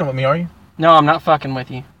not fucking with me, are you? No, I'm not fucking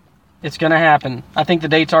with you. It's going to happen. I think the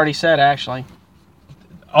date's already set, actually.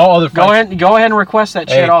 All other fights... Go ahead and request that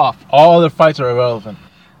shit off. All other fights are irrelevant.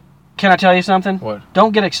 Can I tell you something? What?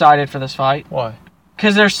 Don't get excited for this fight. Why?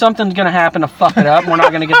 Because there's something going to happen to fuck it up, and we're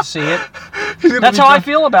not going to get to see it. That's how I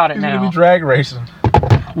feel about it now. He's going to be drag racing.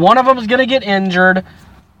 One of them is going to get injured.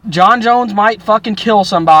 John Jones might fucking kill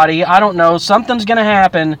somebody. I don't know. Something's going to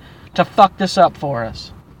happen to fuck this up for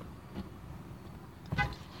us.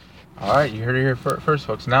 All right, you heard it here first,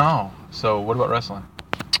 folks. Now, so what about wrestling?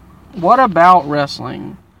 What about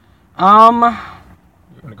wrestling? You're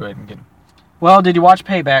going to go ahead and get... Well, did you watch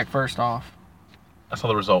Payback first off? I saw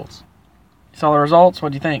the results. You saw the results?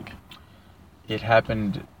 What do you think? It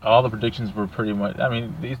happened... All the predictions were pretty much... I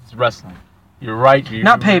mean, it's wrestling. You're right.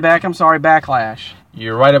 Not Payback, I'm sorry, Backlash.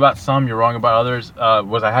 You're right about some, you're wrong about others.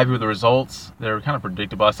 Was I happy with the results? They were kind of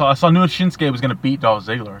predictable. I saw knew Shinsuke was going to beat Dolph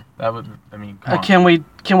Ziggler. That would... I mean, come on.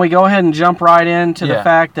 Can we go ahead and jump right into the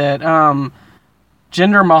fact that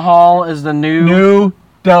Jinder Mahal is the new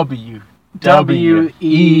WWE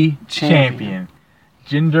champion.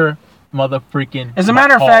 Jinder motherfreaking As a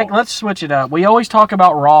matter of fact, let's switch it up. We always talk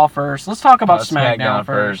about Raw first. Let's talk about SmackDown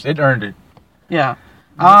first. It earned it. Yeah.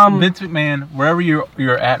 Vince McMahon, wherever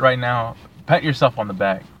you're at right now, pat yourself on the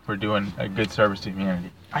back for doing a good service to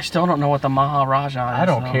humanity. I still don't know what the Maharaja is. I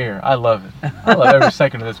don't care. I love it. I love every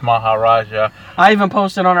second of this Maharaja. I even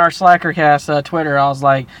posted on our Slackercast Twitter. I was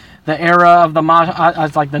like, the era of the I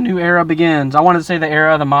was like, the new era begins. I wanted to say the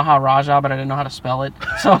era of the Maharaja, but I didn't know how to spell it.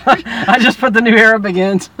 So I just put the new era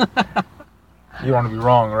begins. You don't want to be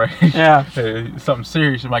wrong, right? Yeah. Something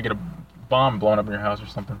serious. You might get a bomb blown up in your house or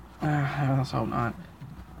something. Let's hope not.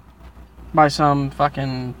 By some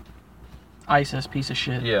fucking ISIS piece of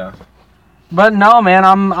shit. Yeah. But no, man,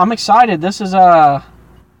 I'm excited. This is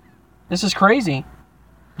crazy.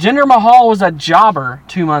 Jinder Mahal was a jobber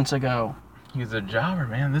 2 months ago. He's a jobber,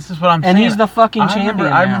 man. This is what I'm saying. And he's the fucking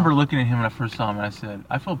champion I remember looking at him when I first saw him and I said,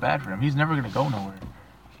 I feel bad for him. He's never going to go nowhere.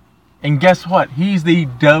 And guess what? He's the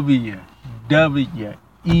WWE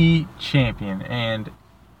champion. And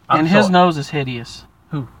his nose is hideous.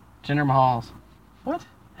 Who? Jinder Mahal's. What?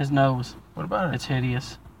 His nose. What about it? It's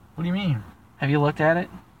hideous. What do you mean? Have you looked at it?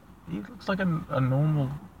 He looks like a normal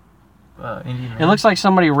Indian man. It looks like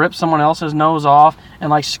somebody ripped someone else's nose off and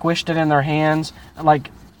like squished it in their hands,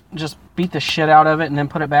 like just beat the shit out of it and then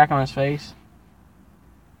put it back on his face.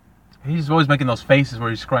 He's always making those faces where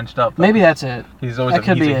he's scrunched up. Maybe that's it. He's always he's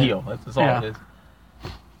a heel. That's all it is.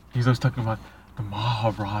 He's always talking about the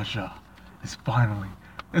Maharaja is finally.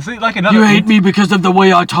 It's like another. You hate me because of the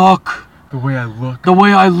way I talk. The way I look. The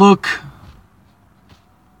way I look.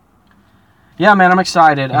 Yeah, man, I'm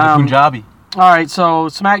excited. Punjabi. All right, so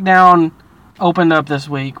SmackDown opened up this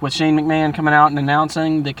week with Shane McMahon coming out and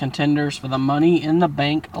announcing the contenders for the Money in the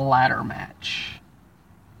Bank ladder match.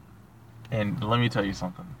 And let me tell you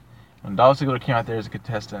something. When Dolph Ziggler came out there as a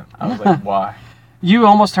contestant, I was like, why? You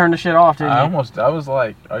almost turned the shit off, didn't you? I was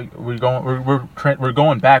like, we're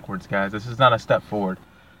going backwards, guys. This is not a step forward.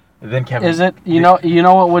 And then Kevin. Is it? You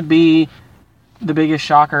know what would be the biggest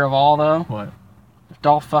shocker of all, though? What? If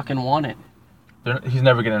Dolph fucking won it. He's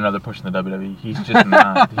never getting another push in the WWE. He's just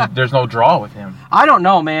not. There's no draw with him. I don't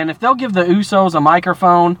know, man. If they'll give the Usos a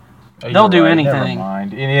microphone, they'll do anything. Never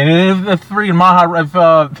mind. And if freaking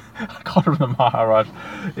Maharaja, I called him the Maharaj.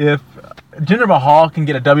 If Jinder Mahal can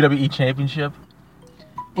get a WWE championship,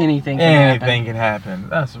 anything can happen.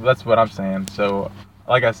 That's what I'm saying. So,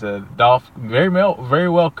 like I said, Dolph very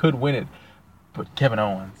well could win it, but Kevin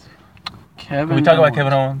Owens. Can we talk about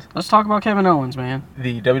Kevin Owens? Let's talk about Kevin Owens, man.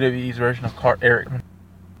 The WWE's version of Eric.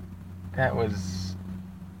 That was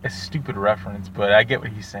a stupid reference, but I get what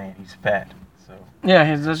he's saying. He's fat, so.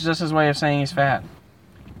 Yeah, that's just his way of saying he's fat.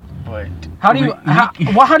 But how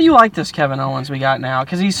do you like this Kevin Owens we got now?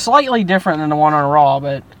 Because he's slightly different than the one on Raw,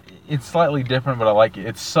 but it's slightly different, but I like it.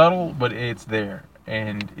 It's subtle, but it's there,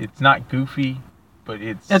 and it's not goofy, but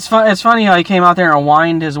it's. It's funny how he came out there and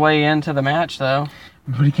whined his way into the match, though.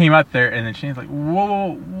 But he came out there, and then Shane's like,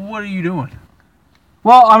 "Whoa, what are you doing?"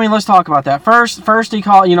 Well, I mean, let's talk about that. First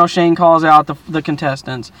Shane calls out the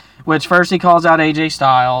contestants, which first he calls out AJ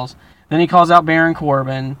Styles, then he calls out Baron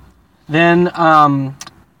Corbin, then it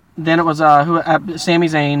was Sami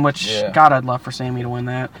Zayn, which God, I'd love for Sami to win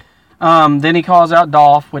that. Then he calls out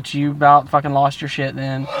Dolph, which you about fucking lost your shit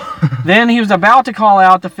then. Then he was about to call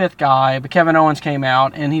out the fifth guy, but Kevin Owens came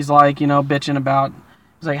out and he's like, bitching about.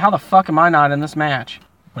 He's like, how the fuck am I not in this match?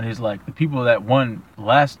 When he's like, the people that won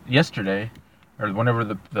yesterday, or whenever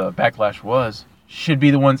the backlash was, should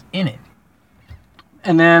be the ones in it.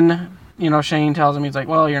 And then, Shane tells him, he's like,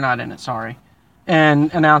 well, you're not in it, sorry.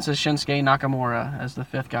 And announces Shinsuke Nakamura as the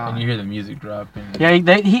fifth guy. And you hear the music drop. Yeah,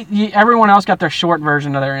 everyone else got their short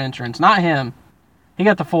version of their entrance. Not him. He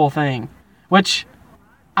got the full thing. Which,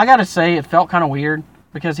 I gotta say, it felt kind of weird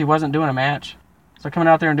because he wasn't doing a match. So coming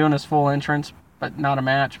out there and doing his full entrance, but not a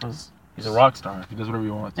match was... He's a rock star. He does whatever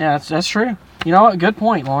he wants. Yeah, that's true. You know what? Good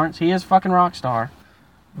point, Lawrence. He is fucking rock star.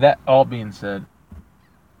 That all being said,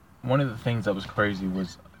 one of the things that was crazy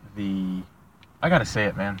was I gotta say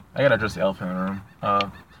it, man. I gotta address the elephant in the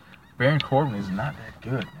room. Baron Corbin is not that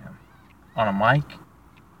good, man. On a mic,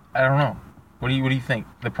 I don't know. What do you think?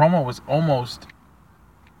 The promo was almost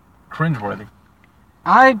cringeworthy.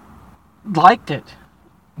 I liked it.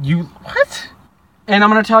 You what? And I'm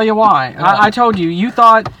gonna tell you why. I told you. You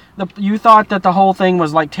thought that the whole thing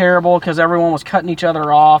was like terrible because everyone was cutting each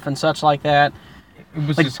other off and such like that. It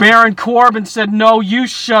was like Baron Corbin said, "No, you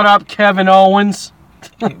shut up, Kevin Owens."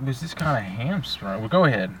 It was just kind of hamstrung. Well, go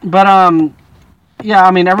ahead. But yeah,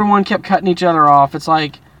 I mean, everyone kept cutting each other off. It's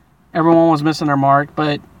like everyone was missing their mark.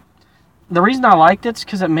 But the reason I liked it's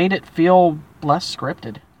because it made it feel less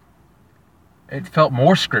scripted. It felt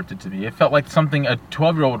more scripted to me. It felt like something a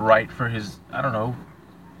 12-year-old would write for his, I don't know,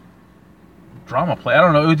 drama play. I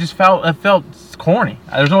don't know. It felt corny.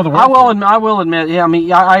 There's no other word. I will admit. Yeah, I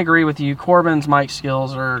mean, I agree with you. Corbin's mic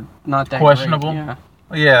skills are not that questionable. Great.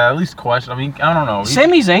 Yeah, at least questionable. I mean, I don't know.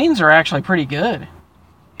 Sami Zayn's are actually pretty good.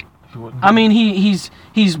 I mean, he's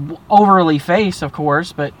overly face, of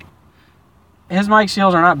course, but his mic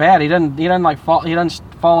skills are not bad. He doesn't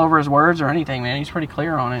fall over his words or anything, man. He's pretty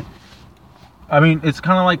clear on it. I mean, it's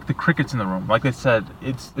kind of like the crickets in the room. Like I said,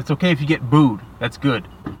 it's okay if you get booed. That's good.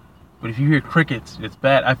 But if you hear crickets, it's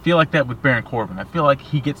bad. I feel like that with Baron Corbin. I feel like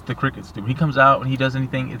he gets the crickets. When he comes out and he does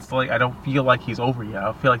anything, it's like I don't feel like he's over yet.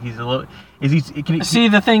 I feel like he's a little... See,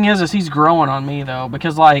 the thing is he's growing on me, though.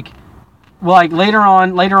 Because, like later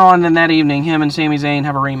on in that evening, him and Sami Zayn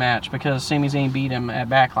have a rematch. Because Sami Zayn beat him at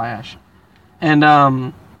Backlash.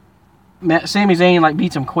 And, Sami Zayn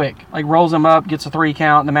beats him quick, rolls him up, gets a 3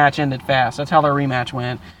 count, and the match ended fast. That's how their rematch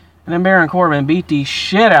went. And then Baron Corbin beat the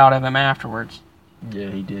shit out of him afterwards.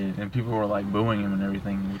 Yeah, he did, and people were booing him and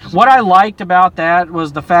everything. What I liked about that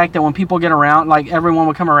was the fact that when people get around, everyone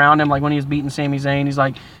would come around him, when he was beating Sami Zayn, he's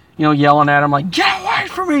yelling at him, "Get away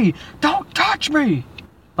from me! Don't touch me!"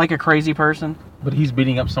 Like a crazy person. But he's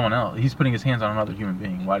beating up someone else. He's putting his hands on another human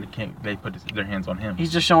being. Why can't they put their hands on him?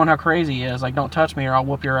 He's just showing how crazy he is. Don't touch me or I'll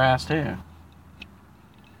whoop your ass too.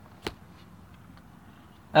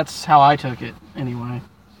 That's how I took it, anyway.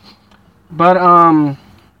 But,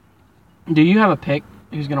 do you have a pick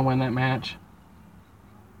who's going to win that match?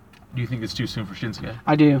 Do you think it's too soon for Shinsuke?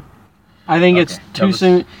 I do. I think it's too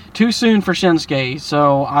soon for Shinsuke.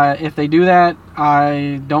 So, if they do that,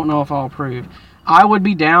 I don't know if I'll approve. I would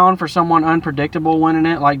be down for someone unpredictable winning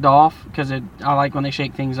it, like Dolph, because I like when they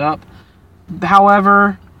shake things up.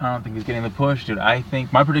 However... I don't think he's getting the push, dude. I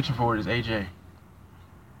think my prediction for it is AJ.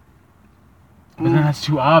 But then that's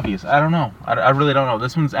too obvious. I don't know. I really don't know.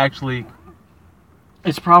 This one's actually...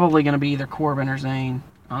 It's probably going to be either Corbin or Zayn,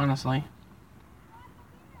 honestly.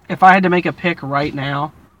 If I had to make a pick right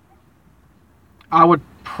now, I would...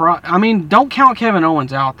 don't count Kevin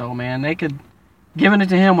Owens out, though, man. Giving it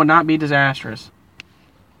to him would not be disastrous.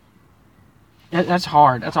 That's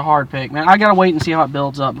hard. That's a hard pick, man. I got to wait and see how it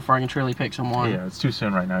builds up before I can truly pick someone. Yeah, it's too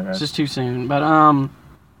soon right now, guys. It's just too soon. But,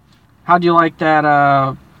 how'd you like that,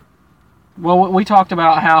 Well, we talked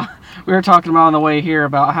about how... We were talking about on the way here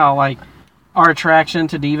about how, our attraction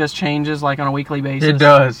to divas changes, on a weekly basis. It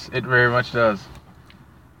does. It very much does.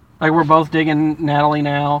 We're both digging Natalie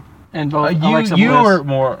now, and both Alexa Bliss. You were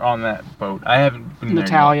more on that boat. I haven't been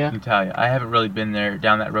Natalia. there yet. Natalia. I haven't really been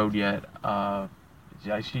down that road yet.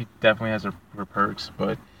 Yeah, she definitely has her perks,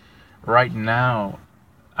 but right now,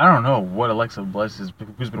 I don't know what Alexa Bliss who's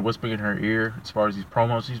been whispering in her ear as far as these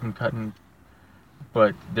promos she's been cutting,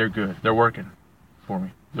 but they're good. They're working for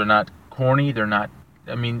me. They're not corny. They're not.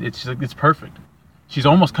 I mean, it's perfect. She's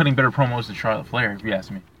almost cutting better promos than Charlotte Flair, if you ask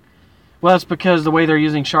me. Well, that's because the way they're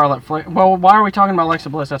using Charlotte Flair. Well, why are we talking about Alexa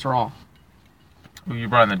Bliss? That's Raw. You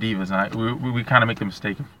brought in the Divas, and we kind of make the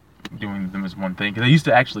mistake of doing them as one thing because they used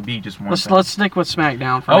to actually be just one thing. Let's stick with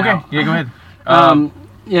SmackDown for now. Okay, yeah, go ahead.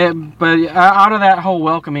 Yeah, but out of that whole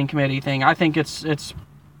welcoming committee thing, I think it's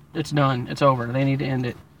done. It's over. They need to end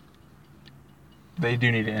it. They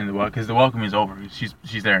do need to end the welcome because the welcome is over.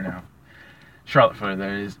 She's there now. Charlotte Flair,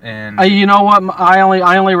 that is, and you know what? I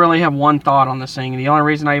only really have one thought on this thing. The only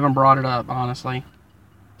reason I even brought it up, honestly,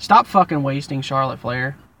 stop fucking wasting Charlotte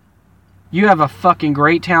Flair. You have a fucking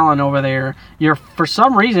great talent over there. For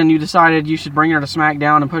some reason, you decided you should bring her to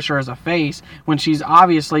SmackDown and push her as a face when she's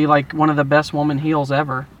obviously like one of the best woman heels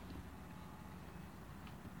ever.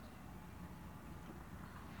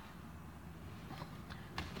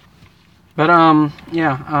 But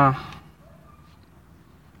yeah,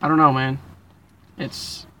 I don't know, man.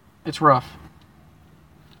 It's rough.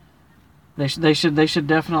 They should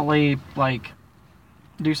definitely like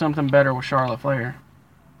do something better with Charlotte Flair.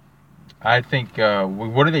 I think,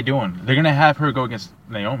 what are they doing? They're going to have her go against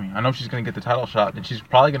Naomi. I know she's going to get the title shot, and she's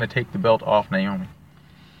probably going to take the belt off Naomi.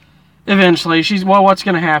 Eventually, what's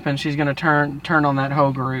going to happen? She's going to turn on that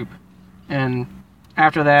whole group. And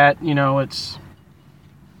after that, you know, it's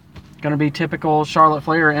going to be typical Charlotte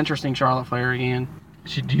Flair, interesting Charlotte Flair again.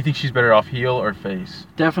 Do you think she's better off heel or face?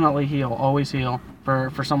 Definitely heel. Always heel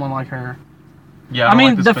for someone like her. Yeah, I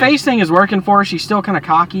mean, the face thing is working for her. She's still kind of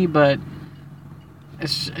cocky, but...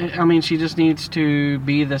 she just needs to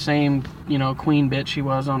be the same, you know, queen bitch she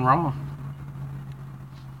was on Raw.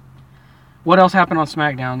 What else happened on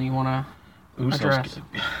SmackDown that you want to address?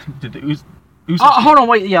 Did the Usos... hold on,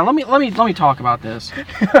 wait. Yeah, let me talk about this.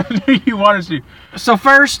 You wanted to. So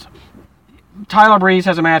first, Tyler Breeze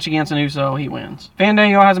has a match against an Uso, he wins.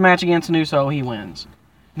 Fandango has a match against an Uso, he wins.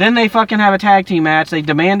 Then they fucking have a tag team match. They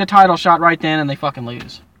demand a title shot right then, and they fucking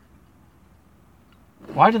lose.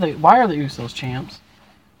 Why are the Usos champs?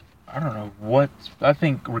 I don't know what. I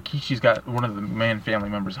think Rikishi's got one of the Man family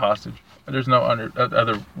members hostage. There's no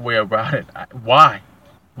other way about it. Why?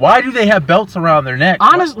 Why do they have belts around their neck?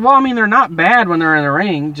 Well, I mean, they're not bad when they're in the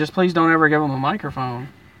ring. Just please don't ever give them a microphone.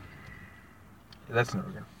 That's never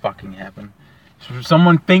gonna fucking happen.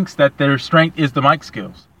 Someone thinks that their strength is the mic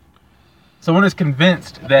skills. Someone is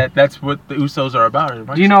convinced that that's what the Usos are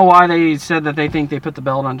about. Do you know why they said that they think they put the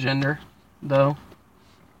belt on gender, though?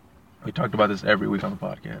 We talked about this every week on the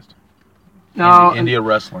podcast. No, India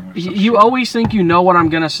wrestling. You always think you know what I'm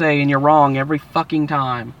gonna say, and you're wrong every fucking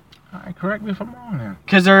time. All right, correct me if I'm wrong then.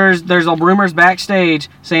 Because there's rumors backstage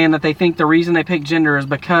saying that they think the reason they picked gender is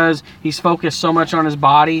because he's focused so much on his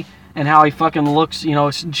body and how he fucking looks, you know,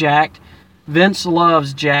 jacked. Vince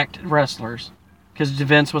loves jacked wrestlers because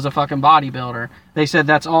Vince was a fucking bodybuilder. They said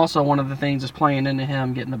that's also one of the things that's playing into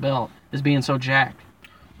him getting the belt, is being so jacked.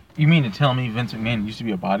 You mean to tell me Vince McMahon used to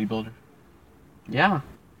be a bodybuilder? Yeah.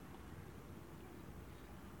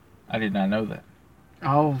 I did not know that.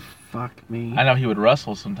 Oh, fuck me. I know he would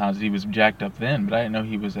wrestle sometimes. He was jacked up then, but I didn't know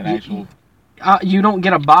he was an actual... You don't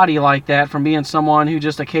get a body like that from being someone who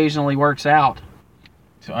just occasionally works out.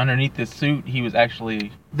 So underneath this suit, he was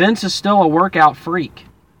actually... Vince is still a workout freak.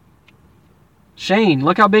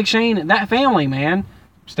 Look how big Shane... That family, man.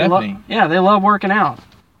 Stephanie. They love working out.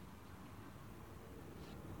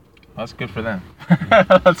 That's good for them.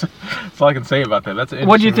 That's all I can say about that.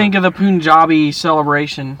 What do you think of the Punjabi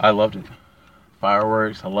celebration? I loved it.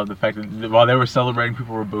 Fireworks. I love the fact that while they were celebrating,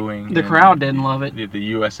 people were booing. The crowd didn't love it. The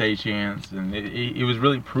USA chants, and it was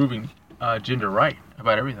really proving gender right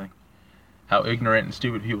about everything. How ignorant and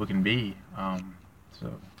stupid people can be.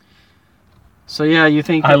 So yeah, you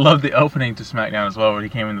think... I love the opening to SmackDown as well, where he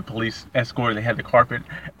came in the police escort. They had the carpet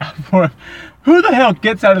out for him. Who the hell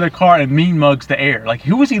gets out of the car and mean mugs the air? Like,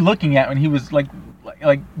 who was he looking at when he was like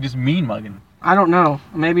just mean mugging? I don't know.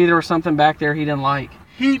 Maybe there was something back there he didn't like.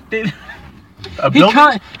 He did.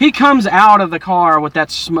 He comes out of the car with that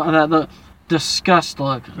the disgust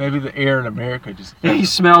look. Maybe the air in America just... He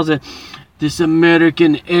smells it. This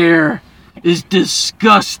American air is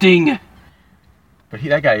disgusting. But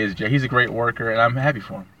that guy he's a great worker, and I'm happy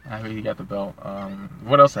for him. I'm happy he got the belt.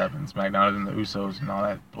 What else happened in SmackDown other than the Usos and all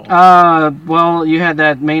that bullshit? Well, you had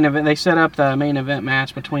that main event. They set up the main event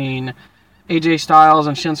match between AJ Styles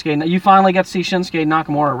and Shinsuke. You finally got to see Shinsuke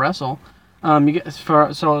Nakamura wrestle. So it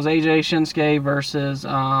was AJ Shinsuke versus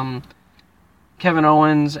Kevin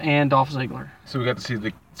Owens and Dolph Ziggler. So we got to see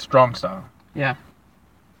the strong style. Yeah.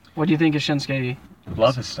 What do you think of Shinsuke?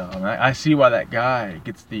 Love his style. Man. I see why that guy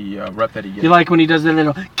gets the rep that he gets. You like when he does the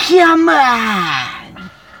little, come on!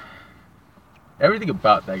 Everything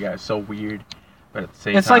about that guy is so weird, but at the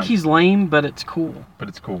same time... It's like he's lame, but it's cool. But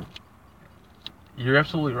it's cool. You're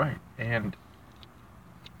absolutely right. And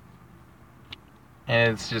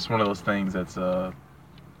it's just one of those things that's, that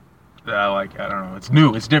I like. I don't know. It's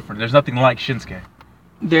new. It's different. There's nothing like Shinsuke.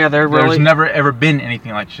 Yeah, There's never, ever been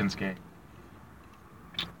anything like Shinsuke.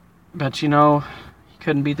 But, you know, he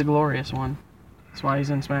couldn't beat the Glorious One. That's why he's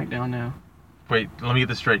in SmackDown now. Wait, let me get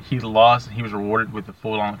this straight. He lost, and he was rewarded with a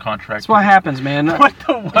full-on contract. That's what happens, man. What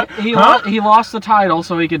the what? He lost the title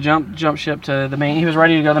so he could jump ship to the main. He was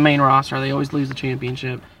ready to go to the main roster. They always lose the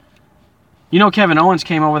championship. You know, Kevin Owens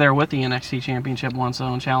came over there with the NXT championship once,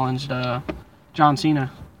 though, and challenged John Cena.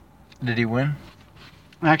 Did he win?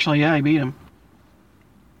 Actually, yeah, he beat him.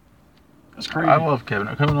 That's crazy. I love Kevin.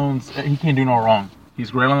 Kevin Owens, he can't do no wrong.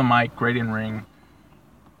 He's great on the mic, great in ring.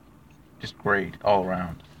 Just great all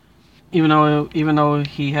around. Even though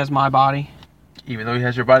he has my body. Even though he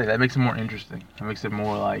has your body, that makes it more interesting. That makes it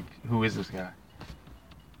more like, who is this guy?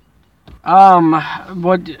 All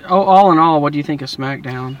in all, what do you think of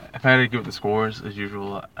SmackDown? If I had to give it the scores, as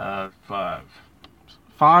usual, 5.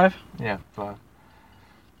 5? Yeah, 5.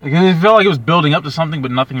 It felt like it was building up to something,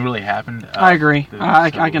 but nothing really happened. I agree.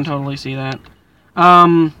 I can totally see that.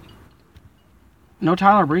 No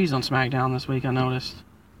Tyler Breeze on SmackDown this week, I noticed.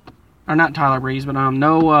 Or not Tyler Breeze, but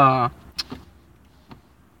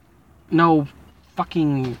no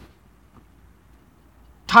fucking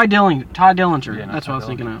Ty Dillinger. Yeah, That's what I was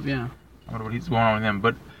thinking of. Yeah. I wonder what he's going on with him.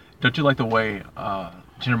 But don't you like the way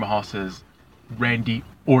Jinder Mahal says Randy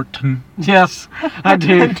Orton? Yes, I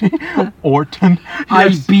do. Orton. Yes. I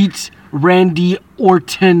beat Randy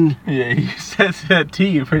Orton. Yeah, he says that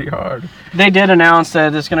T pretty hard. They did announce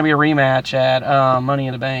that it's going to be a rematch at Money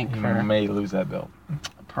in the Bank. He may lose that belt.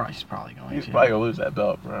 He's probably going He's to. probably going to lose that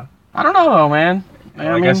belt, bro. I don't know, though, man.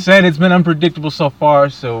 I said, it's been unpredictable so far,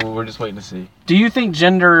 so we're just waiting to see. Do you think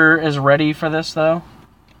Jinder is ready for this, though?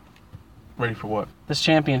 Ready for what? This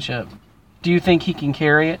championship. Do you think he can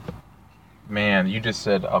carry it? Man, you just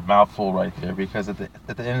said a mouthful right there, because at the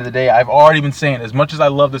end of the day, I've already been saying, as much as I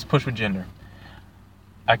love this push with Jinder,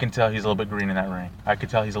 I can tell he's a little bit green in that ring. I can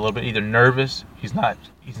tell he's a little bit either nervous, he's not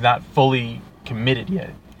fully committed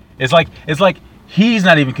yet. It's like he's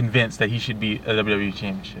not even convinced that he should be a WWE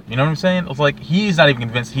championship. You know what I'm saying? It's like he's not even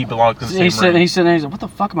convinced he belongs to the same ring. He's sitting there, he's like, what the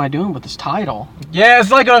fuck am I doing with this title? Yeah,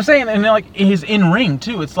 it's like what I'm saying, and then, like his in ring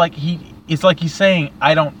too. It's like he's saying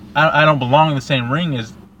I don't belong in the same ring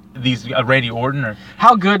as these Randy Orton or.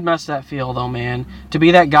 How good must that feel though, man? To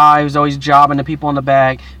be that guy who's always jobbing to people in the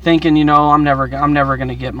back, thinking, you know, I'm never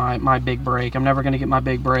gonna get my big break. I'm never gonna get my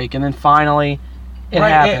big break, and then finally. It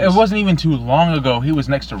happens. It wasn't even too long ago. He was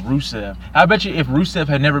next to Rusev. I bet you if Rusev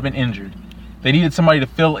had never been injured, they needed somebody to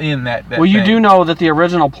fill in that well, you do know that the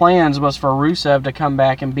original plans was for Rusev to come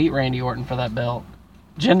back and beat Randy Orton for that belt.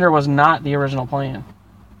 Jinder was not the original plan.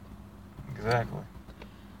 Exactly.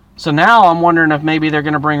 So now I'm wondering if maybe they're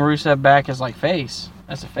going to bring Rusev back as a face,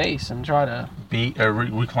 and try to beat or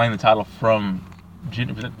reclaim the title from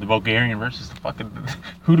Jinder, the Bulgarian versus the fucking.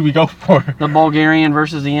 Who do we go for? The Bulgarian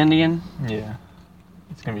versus the Indian. Yeah.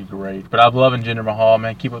 It's going to be great. But I'm loving Jinder Mahal,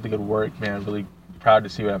 man. Keep up the good work, man. I'm really proud to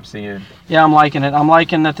see what I'm seeing. Yeah, I'm liking it. I'm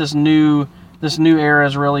liking that this new era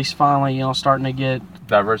is really finally, starting to get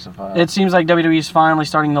diversified. It seems like WWE is finally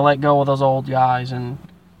starting to let go of those old guys and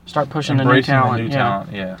start pushing the new talent.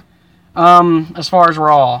 Yeah. As far as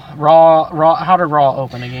Raw, how did Raw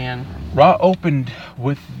open again? Raw opened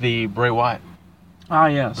with the Bray Wyatt. Ah,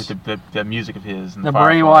 yes. With the music of his. And the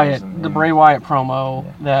Bray Wyatt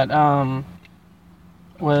promo that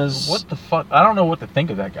was. What the fuck? I don't know what to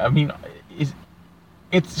think of that guy. I mean,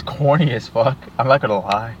 it's corny as fuck. I'm not gonna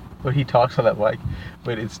lie. But he talks on that mic.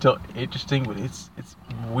 But it's still interesting. But it's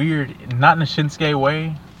weird. Not in a Shinsuke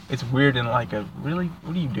way. It's weird in like a really.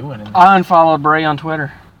 What are you doing? I unfollowed Bray on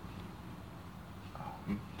Twitter.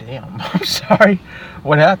 Oh, damn. I'm sorry.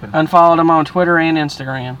 What happened? Unfollowed him on Twitter and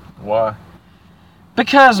Instagram. Why?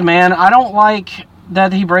 Because, man, I don't like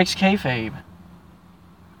that he breaks kayfabe.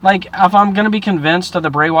 Like, if I'm going to be convinced of the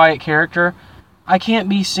Bray Wyatt character, I can't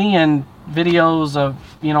be seeing videos of,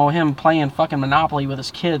 him playing fucking Monopoly with his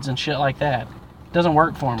kids and shit like that. It doesn't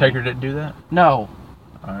work for me. Taker didn't do that? No.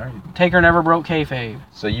 All right. Taker never broke kayfabe.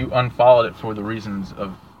 So you unfollowed it for the reasons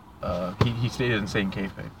of, he isn't saying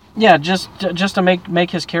kayfabe. Yeah, just to make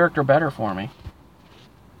his character better for me.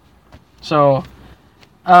 So...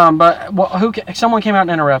 but someone came out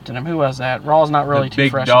and interrupted him. Who was that? Raw's not really too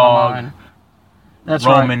fresh in my mind. That's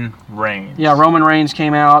Roman Reigns. Yeah, Roman Reigns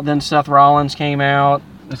came out. Then Seth Rollins came out.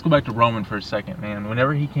 Let's go back to Roman for a second, man.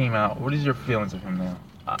 Whenever he came out, what is your feelings of him now?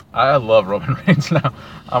 I love Roman Reigns now.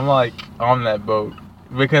 I'm like on that boat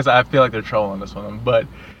because I feel like they're trolling us with him, but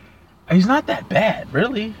he's not that bad,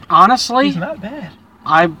 really. Honestly, he's not bad.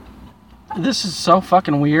 This is so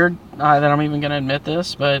fucking weird that I'm even gonna admit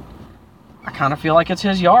this, but I kind of feel like it's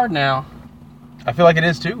his yard now. I feel like it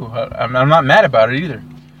is too. I'm not mad about it either.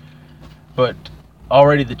 But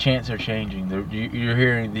already the chants are changing. You're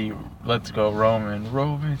hearing the "Let's go Roman."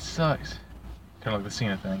 Roman sucks. Kind of like the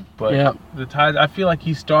Cena thing. But yep. The tide. I feel like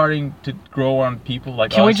he's starting to grow on people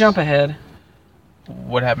like us. Can we jump ahead?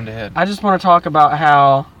 What happened ahead? I just want to talk about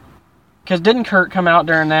how. Because didn't Kurt come out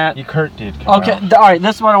during that? Yeah, Kurt did come out. Okay, all right,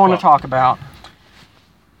 that's what I want to talk about.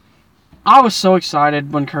 I was so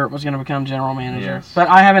excited when Kurt was going to become general manager. Yes. But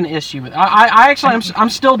I have an issue with it. I'm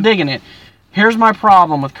still digging it. Here's my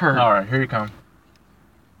problem with Kurt. All right, here you come.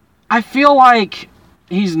 I feel like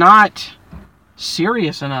he's not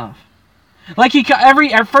serious enough. Like,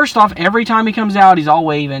 first off, every time he comes out, he's all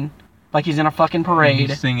waving. Like he's in a fucking parade.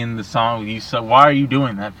 He's singing the song. Why are you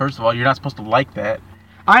doing that? First of all, you're not supposed to like that.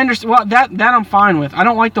 I understand. Well, that I'm fine with. I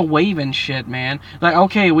don't like the waving shit, man. Like,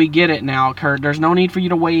 okay, we get it now, Kurt. There's no need for you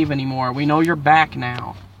to wave anymore. We know you're back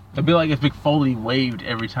now. It'd be like if Mick Foley waved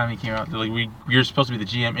every time he came out. Like you're supposed to be the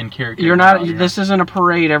GM in character. You're not. This isn't a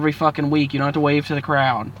parade every fucking week. You don't have to wave to the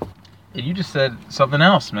crowd. And you just said something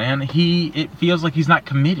else, man. It feels like he's not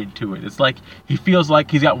committed to it. It's like he feels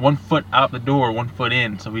like he's got 1 foot out the door, 1 foot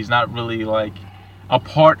in, so he's not really like a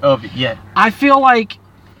part of it yet. I feel like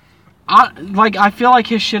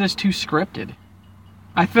his shit is too scripted.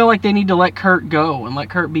 I feel like they need to let Kurt go and let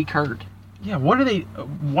Kurt be Kurt. Yeah,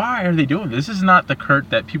 why are they doing this? This is not the Kurt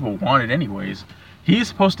that people wanted anyways. He's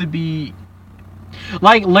supposed to be...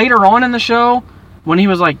 Like, later on in the show, when he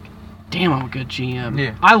was like, damn, I'm a good GM.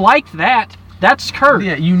 Yeah. I liked that. That's Kurt.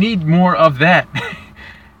 Yeah, you need more of that.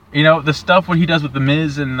 You know, the stuff what he does with The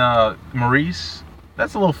Miz and Maurice,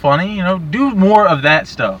 that's a little funny. You know, do more of that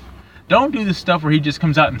stuff. Don't do the stuff where he just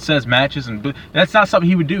comes out and says matches, and that's not something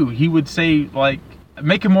he would do. He would say, like,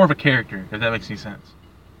 make him more of a character, if that makes any sense.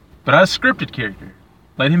 But not a scripted character.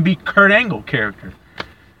 Let him be Kurt Angle character.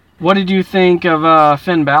 What did you think of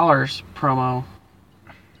Finn Balor's promo?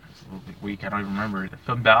 It's a little bit weak. I don't even remember it.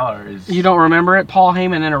 Finn Balor is... You don't remember it? Paul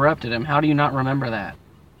Heyman interrupted him. How do you not remember that?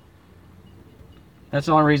 That's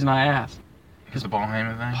the only reason I asked. Because the Paul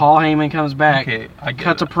Heyman thing? Paul Heyman comes back, okay,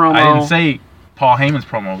 cuts a promo. I didn't say Paul Heyman's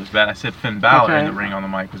promo was bad. I said Finn Balor in the ring on the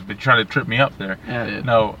mic was trying to trip me up there. Yeah, it did.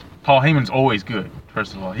 No, Paul Heyman's always good,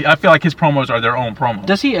 first of all. I feel like his promos are their own promos.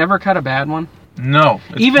 Does he ever cut a bad one? No.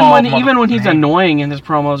 Even when he's annoying and his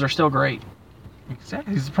promos are still great.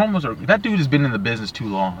 Exactly. His promos are... That dude has been in the business too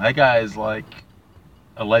long. That guy is like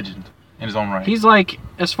a legend in his own right. He's like,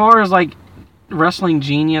 as far as like wrestling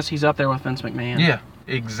genius, he's up there with Vince McMahon. Yeah,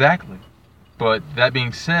 exactly. But that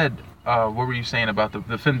being said, what were you saying about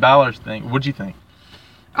the Finn Balor thing? What'd you think?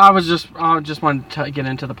 I just wanted to get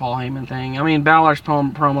into the Paul Heyman thing. I mean, Balor's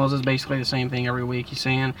promos is basically the same thing every week. He's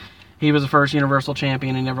saying he was the first Universal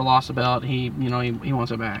Champion. He never lost a belt. He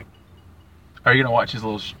wants it back. Are you gonna watch his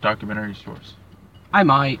little documentary shorts? I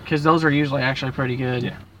might, because those are usually actually pretty good.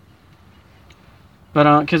 Yeah.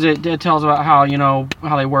 But because it tells about how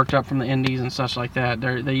they worked up from the indies and such like that.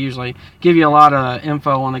 They usually give you a lot of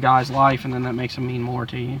info on the guy's life, and then that makes him mean more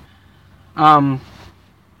to you.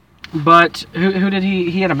 But who did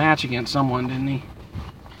he had a match against someone, didn't he?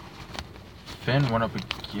 Finn went up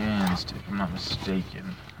against, if I'm not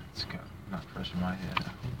mistaken, it's not fresh in my head.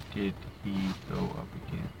 Who did he go up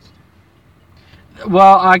against?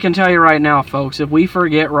 Well, I can tell you right now, folks, if we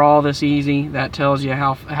forget Raw this easy, that tells you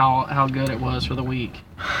how good it was for the week.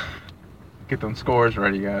 Get them scores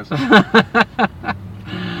ready, guys.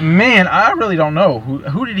 Man, I really don't know.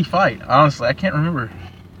 Who did he fight? Honestly, I can't remember.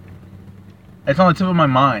 It's on the tip of my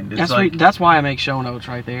mind. That's why I make show notes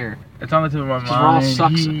right there. It's on the tip of my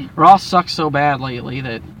mind. Raw sucks so bad lately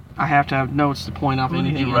that I have to have notes to point out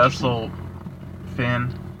anything. Did he wrestle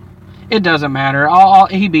Finn? It doesn't matter.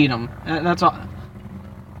 He beat him. That's all.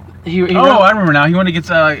 I remember now. He went against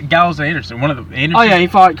Gallows and Anderson. One of the Anderson. Oh yeah, he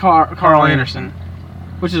fought Carl Anderson,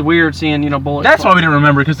 which is weird seeing Bullet. That's why we didn't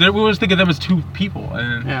remember, because we always think of them as two people,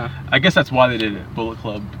 and yeah. I guess that's why they did it. Bullet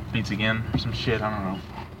Club beats again or some shit. I don't know.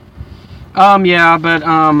 Yeah, but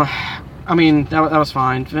I mean that was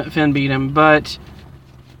fine. Finn beat him, but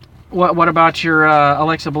what about your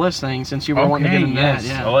Alexa Bliss thing? Since you were wanting to get into that,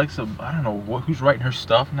 yeah. Alexa, I don't know who's writing her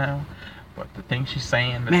stuff now. But the thing she's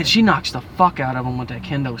saying... Man, she knocks the fuck out of him with that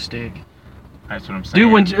kendo stick. That's what I'm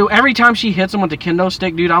saying. Dude, every time she hits him with the kendo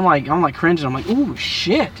stick, dude, I'm like cringing. I'm like, ooh,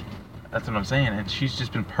 shit. That's what I'm saying. And she's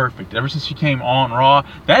just been perfect. Ever since she came on Raw,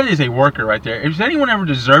 that is a worker right there. If anyone ever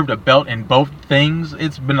deserved a belt in both things,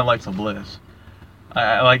 it's been Alexa Bliss.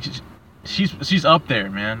 She's up there,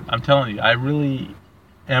 man. I'm telling you. I really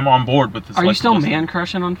am on board with this. Are you still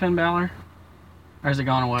man-crushing on Finn Balor? Or has it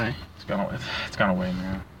gone away? It's gone away,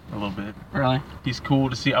 man. A little bit. Really? He's cool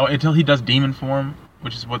to see. Until he does Demon form,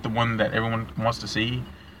 which is the one that everyone wants to see.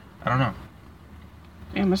 I don't know.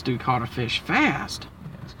 Damn, this dude caught a fish fast.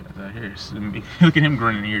 Yeah, this guy's out here. Look at him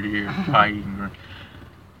grinning ear to ear. Pie eating grin.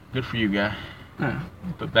 Good for you, guy. Yeah.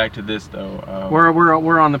 But back to this, though.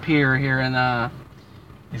 We're on the pier here, and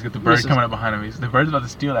he's got the bird coming up behind him. The bird's about to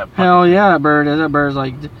steal that puppy. Hell yeah, that bird is. That bird's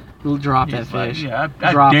like, drop that fish. Yeah,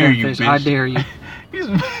 drop dare that you, fish. bitch. I dare you.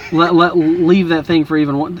 Leave that thing for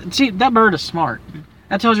even one. See, that bird is smart.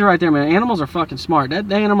 That tells you right there, man. Animals are fucking smart.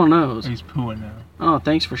 That animal knows. He's pooing now. Oh,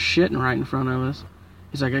 thanks for shitting right in front of us.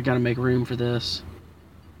 He's like, I gotta make room for this.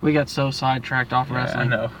 We got so sidetracked off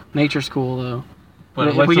wrestling. I know. Nature's cool, though. But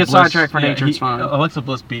if we get sidetracked for nature, it's fine. Alexa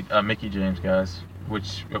Bliss beat Mickie James, guys.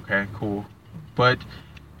 Which, okay, cool. But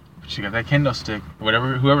she got that kendo stick.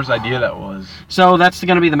 Whoever's idea that was. So that's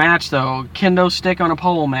going to be the match, though. Kendo stick on a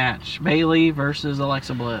pole match. Bayley versus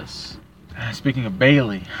Alexa Bliss. Speaking of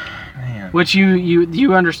Bayley, man. Which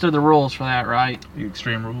you understood the rules for that, right? The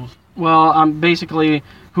Extreme Rules? Well, basically,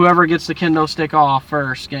 whoever gets the kendo stick off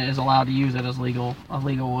first is allowed to use it as a legal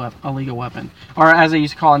weapon, or as they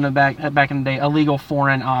used to call it back in the day, a legal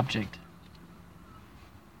foreign object.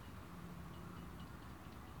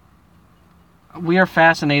 We are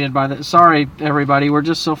fascinated by this. Sorry, everybody, we're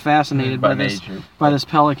just so fascinated by this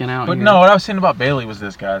pelican out here. But no, what I was saying about Bayley was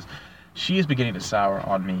this, guys. She is beginning to sour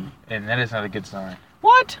on me, and that is not a good sign.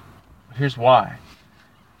 What? Here's why.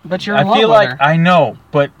 But you're in love I feel with like her. I know,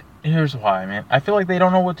 but here's why, man. I feel like they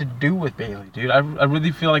don't know what to do with Bayley, dude. I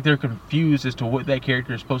really feel like they're confused as to what that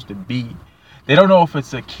character is supposed to be. They don't know if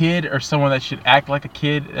it's a kid or someone that should act like a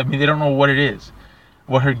kid. I mean, they don't know what it is,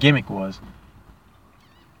 what her gimmick was.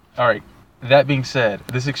 All right. That being said,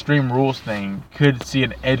 this Extreme Rules thing could see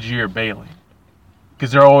an edgier Bayley.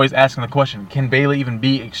 Because they're always asking the question, can Bayley even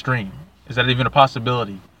be extreme? Is that even a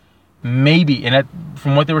possibility? Maybe. And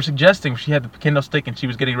from what they were suggesting, she had the kendo stick and she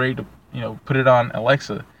was getting ready to, put it on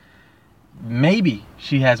Alexa. Maybe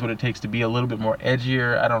she has what it takes to be a little bit more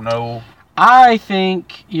edgier. I don't know. I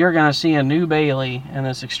think you're going to see a new Bayley in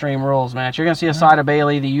this Extreme Rules match. You're going to see a side of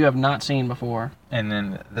Bayley that you have not seen before. And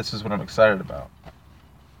then this is what I'm excited about.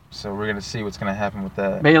 So we're going to see what's going to happen with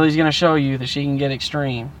that. Bayley's going to show you that she can get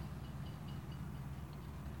extreme.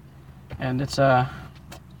 And it's going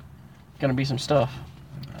to be some stuff.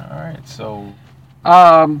 All right, so...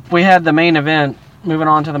 we had the main event. Moving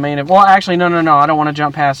on to the main event. Well, actually, no. I don't want to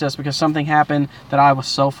jump past this because something happened that I was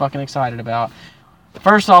so fucking excited about.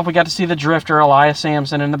 First off, we got to see the Drifter, Elias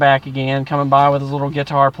Sampson, in the back again, coming by with his little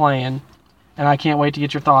guitar playing. And I can't wait to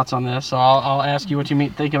get your thoughts on this, so I'll ask you what you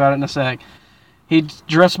think about it in a sec. He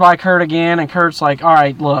drifts by Kurt again, and Kurt's like, all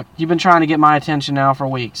right, look, you've been trying to get my attention now for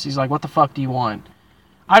weeks. He's like, what the fuck do you want?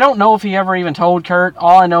 I don't know if he ever even told Kurt.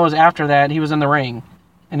 All I know is after that, he was in the ring,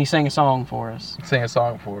 and he sang a song for us. Sang a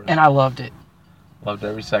song for us. And I loved it. Loved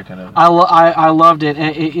every second of it. I loved it,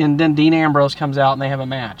 and then Dean Ambrose comes out, and they have a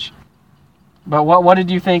match. But what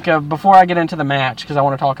did you think of, before I get into the match, because I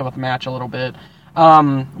want to talk about the match a little bit,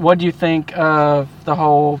 what do you think of the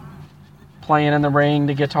whole playing in the ring,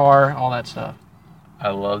 the guitar, all that stuff? I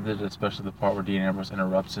loved it, especially the part where Dean Ambrose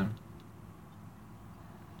interrupts him.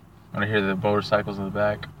 When I hear the motorcycles in the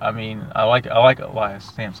back. I mean, I like Elias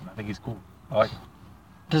Sampson. I think he's cool. I like him.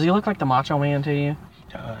 Does he look like the Macho Man to you?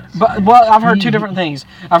 He does. But I've heard two different things.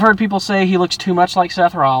 I've heard people say he looks too much like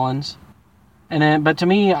Seth Rollins, but to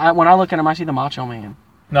me, when I look at him, I see the Macho Man.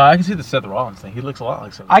 No, I can see the Seth Rollins thing. He looks a lot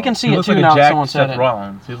like Seth Rollins. I can see it too now that someone said it. Seth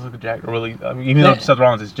Rollins. He looks like a jack. Really, I mean, even though Seth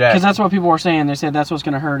Rollins is jacked. Because that's what people were saying. They said that's what's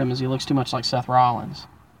going to hurt him is he looks too much like Seth Rollins.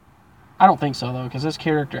 I don't think so though, because his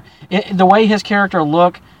character, the way his character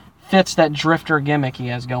look fits that Drifter gimmick he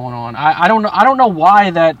has going on. I don't know why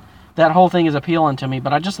that whole thing is appealing to me,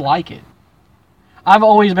 but I just like it. I've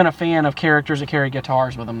always been a fan of characters that carry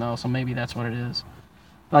guitars with them though, so maybe that's what it is.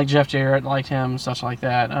 Like Jeff Jarrett, liked him, such like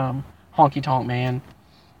that. Honky Tonk Man.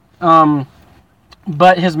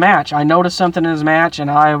 But his match, I noticed something in his match,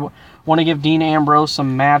 and I want to give Dean Ambrose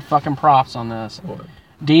some mad fucking props on this. What?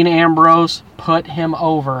 Dean Ambrose put him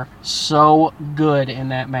over so good in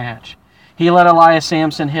that match. He let Elias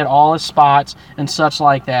Sampson hit all his spots and such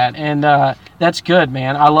like that, and that's good,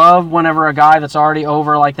 man. I love whenever a guy that's already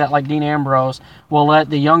over like that, like Dean Ambrose, will let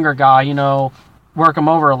the younger guy, work him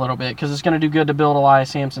over a little bit, because it's going to do good to build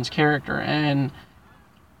Elias Sampson's character, and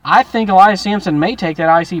I think Elias Sampson may take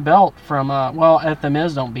that IC belt from, if The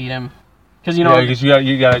Miz don't beat him, Because you know, because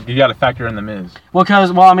you got to factor in the Miz. Well,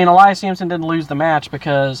 I mean, Elias Sampson didn't lose the match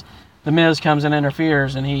because the Miz comes and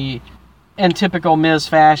interferes, and he, in typical Miz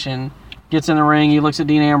fashion, gets in the ring. He looks at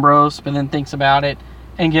Dean Ambrose, but then thinks about it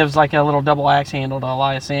and gives like a little double axe handle to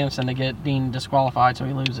Elias Sampson to get Dean disqualified, so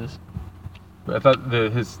he loses. But I thought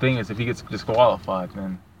his thing is if he gets disqualified,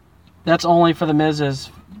 then that's only for the Miz's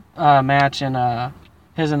match and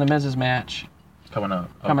his and the Miz's match coming up.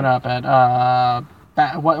 Okay. Coming up at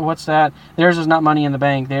what's that? Theirs is not Money in the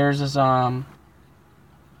Bank. Theirs is what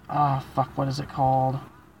is it called?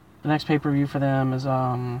 The next pay-per-view for them is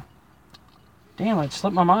damn, it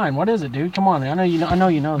slipped my mind. What is it, dude? Come on, I know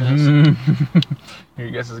you know this.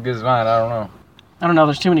 Your guess is as good as mine. I don't know.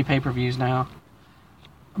 There's too many pay-per-views now.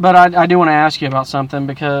 But I do want to ask you about something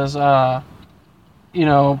because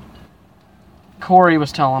Corey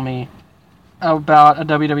was telling me about a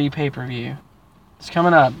WWE pay-per-view. It's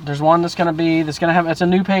coming up. There's one it's a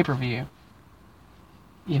new pay-per-view.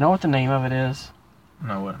 You know what the name of it is?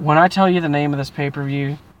 No, what? When I tell you the name of this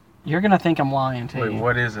pay-per-view, you're going to think I'm lying to you. Wait,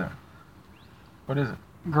 what is it? What is it?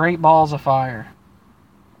 Great Balls of Fire.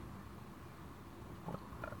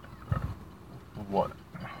 What?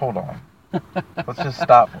 Hold on. Let's just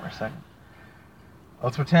stop for a second.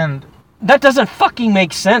 Let's pretend... That doesn't fucking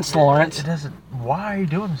make sense, Lawrence. It doesn't. Why are you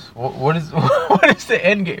doing this? What is the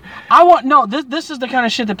end game? This is the kind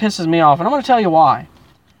of shit that pisses me off, and I'm going to tell you why.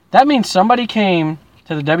 That means somebody came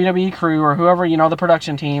to the WWE crew or whoever, the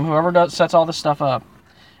production team, whoever sets all this stuff up,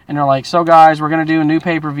 and they're like, so guys, we're going to do a new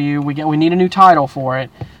pay-per-view. We need a new title for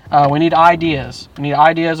it. We need ideas. We need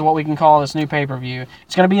ideas of what we can call this new pay-per-view.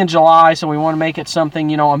 It's going to be in July, so we want to make it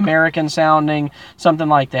something, American-sounding, something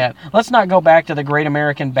like that. Let's not go back to the Great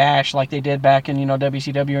American Bash like they did back in,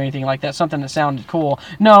 WCW or anything like that, something that sounded cool.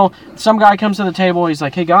 No, some guy comes to the table, he's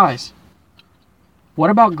like, hey, guys, what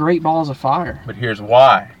about Great Balls of Fire? But here's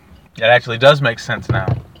why. It actually does make sense now.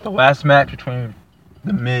 The last match between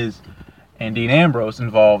The Miz and Dean Ambrose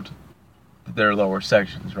involved their lower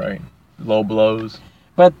sections, right? Low blows.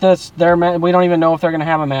 But we don't even know if they're going to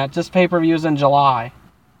have a match. This pay-per-view is in July.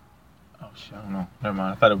 Oh, shit, I don't know. Never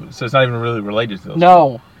mind. I thought it was... So it's not even really related to those.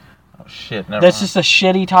 No. Oh, shit, never That's mind. just a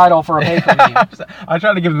shitty title for a pay-per-view. I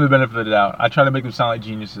try to give them the benefit of the doubt. I try to make them sound like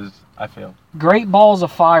geniuses. I failed. Great Balls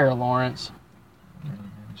of Fire, Lawrence.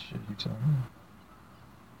 Shit, you telling me.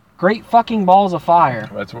 Great fucking Balls of Fire.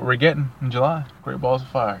 That's what we're getting in July. Great Balls of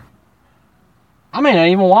Fire. I may not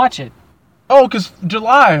even watch it. Oh, because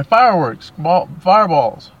July, fireworks,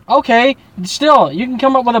 fireballs. Okay, still, you can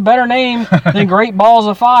come up with a better name than Great Balls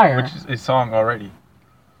of Fire. Which is a song already.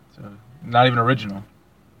 So, not even original.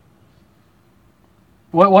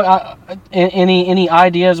 Any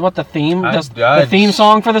ideas what the theme, the theme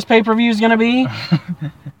song for this pay-per-view is going to be?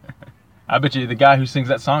 I bet you the guy who sings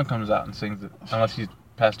that song comes out and sings it, unless he's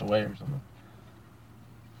passed away or something.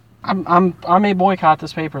 I may boycott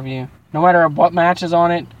this pay-per-view. No matter what match is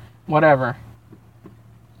on it, whatever.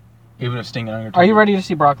 Even if Sting and Undertaker. Are you ready to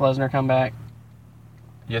see Brock Lesnar come back?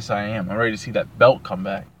 Yes, I am. I'm ready to see that belt come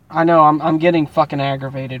back. I know. I'm getting fucking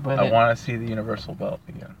aggravated with it. I want to see the Universal belt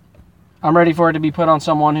again. I'm ready for it to be put on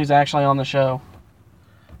someone who's actually on the show.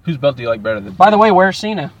 Whose belt do you like better than? By the way, where's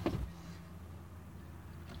Cena?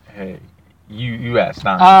 Hey, you asked,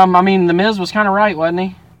 not me. I mean, The Miz was kind of right, wasn't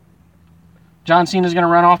he? John Cena's going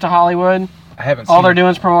to run off to Hollywood. I haven't seen All they're doing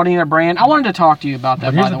is promoting their brand. I wanted to talk to you about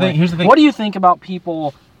that, by the way. Here's the thing. What do you think about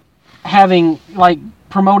people having,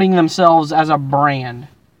 promoting themselves as a brand?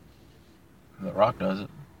 The Rock does it.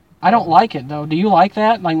 I don't like it, though. Do you like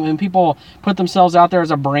that? Like, when people put themselves out there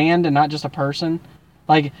as a brand and not just a person?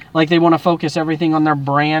 Like they want to focus everything on their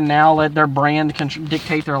brand now, let their brand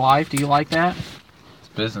dictate their life. Do you like that? It's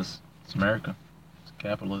business. It's America. It's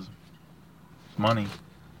capitalism. It's money.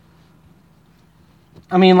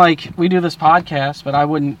 I mean, we do this podcast, but I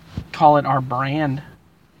wouldn't call it our brand.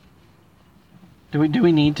 Do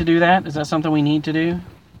we need to do that? Is that something we need to do?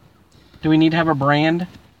 Do we need to have a brand?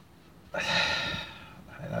 I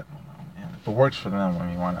don't know, man. If it works for them, I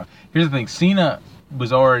mean, why not? Here's the thing. Cena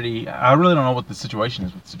was already... I really don't know what the situation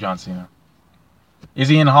is with John Cena. Is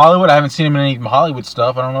he in Hollywood? I haven't seen him in any Hollywood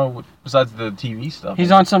stuff. I don't know, besides the TV stuff.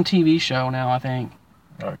 He's on some TV show now, I think.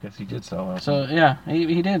 Oh, I guess he did sell out. So, yeah,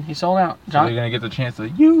 he did. He sold out. So they're going to get the chance to...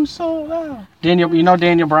 You sold out.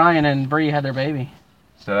 Daniel Bryan and Brie had their baby.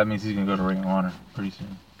 So that means he's going to go to Ring of Honor pretty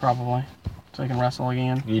soon. Probably. So he can wrestle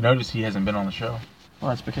again. You notice he hasn't been on the show. Well,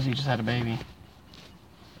 that's because he just had a baby.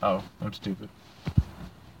 Oh, I'm stupid.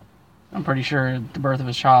 I'm pretty sure the birth of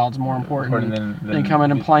his child is more important than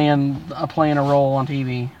coming and playing a role on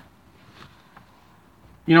TV.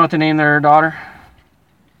 You know what they named their daughter?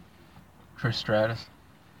 Trish Stratus.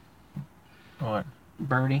 What?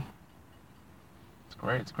 Birdie.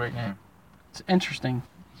 great. It's a great name. It's interesting.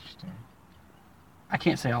 Interesting. I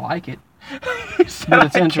can't say I like it, But but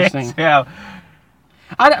it's interesting. Yeah.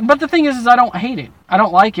 But the thing is I don't hate it. I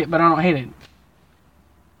don't like it, but I don't hate it.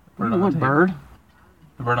 Bird on the What table. bird?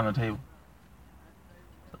 The bird on the table.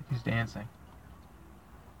 He's dancing.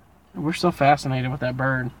 We're so fascinated with that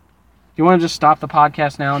bird. Do you want to just stop the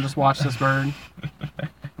podcast now and just watch this bird? I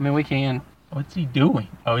mean, we can. What's he doing?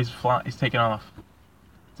 Oh, he's flying. He's taking off.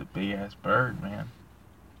 It's a big ass bird, man.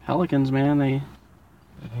 Pelicans, man, I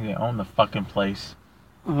think they own the fucking place.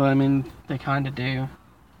 well, I mean, they kind of do.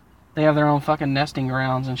 They have their own fucking nesting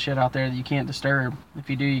grounds and shit out there that you can't disturb. If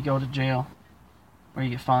you do, you go to jail. Or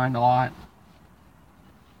you get fined a lot.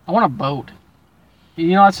 I want a boat.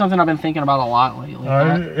 You know, that's something I've been thinking about a lot lately.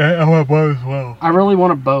 I want boat as well. I really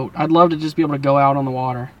want a boat. I'd love to just be able to go out on the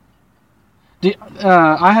water.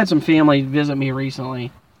 I had some family visit me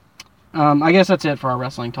recently. I guess that's it for our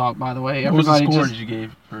wrestling talk, by the way. What was the Everybody score just, you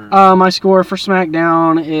gave for my score for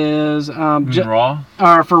SmackDown is Raw?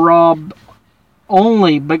 For Raw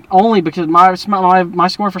only because my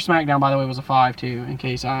score for SmackDown, by the way, was a 5 too. In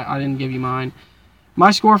case I didn't give you mine,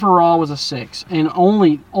 my score for Raw was a 6, and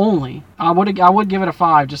only I would give it a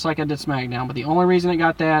 5 just like I did SmackDown. But the only reason it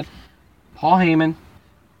got that, Paul Heyman,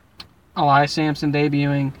 Elias Sampson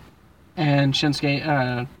debuting, and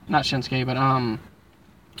Shinsuke, not Shinsuke, but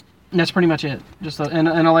that's pretty much it. Just and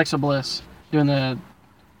Alexa Bliss doing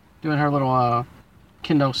her little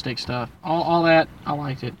kendo stick stuff. All that, I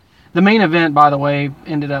liked it. The main event, by the way,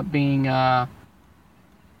 ended up being Seth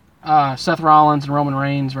Rollins and Roman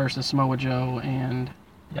Reigns versus Samoa Joe, and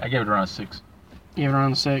Yeah, I gave it around a 6. gave it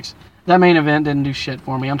around a 6. That main event didn't do shit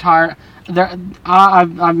for me. I'm tired.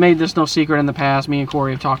 I've made this no secret in the past. Me and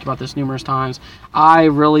Corey have talked about this numerous times. I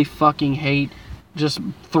really fucking hate just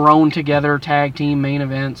thrown together tag team main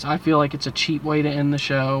events. I feel like it's a cheap way to end the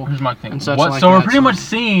show. Here's my thing. And such So like we're that, pretty much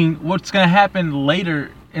seeing what's going to happen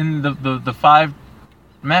later in the 5-way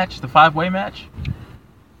match?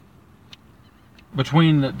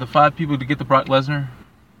 Between the 5 people to get the Brock Lesnar?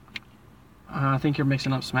 I think you're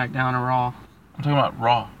mixing up SmackDown and Raw. I'm talking about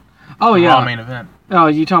Raw. Oh, The yeah. Raw main event. Oh,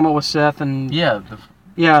 you talking about with Seth and... Yeah.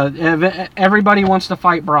 Yeah, everybody wants to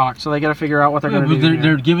fight Brock, so they got to figure out what they're going to do.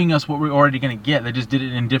 They're giving us what we're already going to get. They just did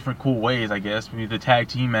it in different cool ways, I guess. Maybe the tag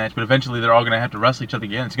team match, but eventually they're all going to have to wrestle each other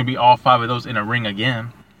again. It's going to be all 5 of those in a ring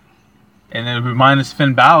again. And then it'll be minus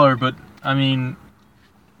Finn Balor, but, I mean,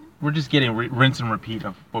 we're just getting rinse and repeat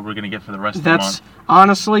of what we're going to get for the rest of the month. That's,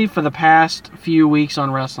 honestly, for the past few weeks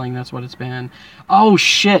on wrestling, that's what it's been. Oh,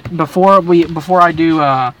 shit. Before I do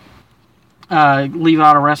leave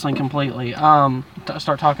out of wrestling completely,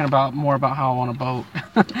 start talking more about how I want a boat.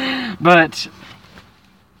 But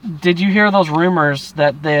did you hear those rumors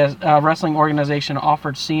that the wrestling organization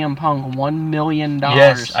offered CM Punk $1 million?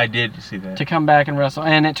 Yes, I did see that. To come back and wrestle,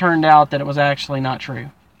 and it turned out that it was actually not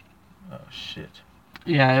true. Oh, shit.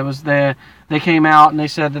 Yeah, it was they came out and they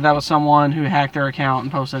said that was someone who hacked their account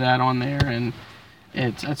and posted that on there, and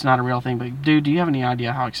it's not a real thing. But dude, do you have any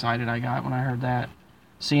idea how excited I got when I heard that?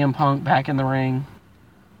 CM Punk back in the ring.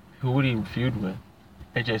 Who would he feud with?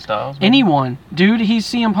 AJ Styles? Maybe? Anyone. Dude, he's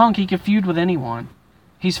CM Punk. He could feud with anyone.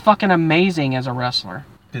 He's fucking amazing as a wrestler.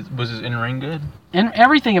 Was his in-ring good? And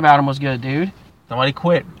everything about him was good, dude. Then why'd he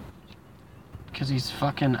quit? Because he's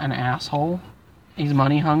fucking an asshole. He's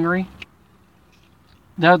money hungry.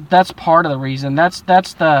 That's part of the reason. That's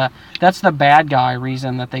the bad guy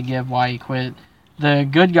reason that they give why he quit. The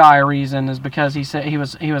good guy reason is because he said he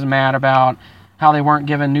was mad about how they weren't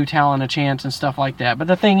giving new talent a chance and stuff like that. But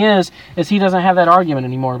the thing is he doesn't have that argument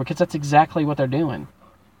anymore because that's exactly what they're doing.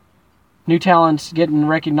 New talent's getting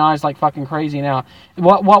recognized like fucking crazy now.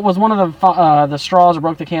 What was one of the straws that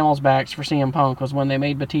broke the camel's backs for CM Punk was when they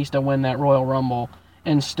made Batista win that Royal Rumble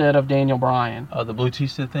instead of Daniel Bryan. Oh, the Blue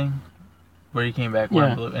Batista thing? Where he came back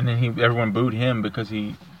wearing blue, and then everyone booed him because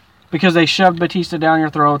they shoved Batista down your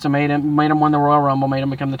throats and made him win the Royal Rumble, made him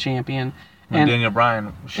become the champion. When Daniel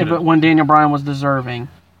Bryan but when Daniel Bryan was deserving.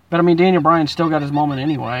 But I mean, Daniel Bryan still got his moment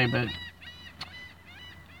anyway. But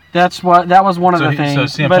that was one of the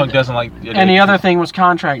things. So CM Punk doesn't like. And the other thing was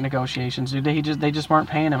contract negotiations. Dude, they just weren't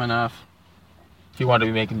paying him enough. He wanted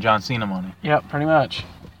to be making John Cena money. Yep, pretty much.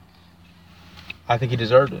 I think he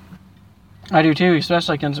deserved it. I do too,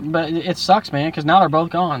 especially but it sucks, man, because now they're both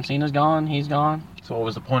gone. Cena's gone, he's gone. So what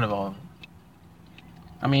was the point of all of it?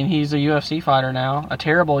 I mean, he's a UFC fighter now. A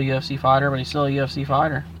terrible UFC fighter, but he's still a UFC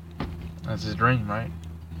fighter. That's his dream, right?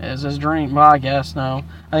 It's his dream. Well, I guess, no.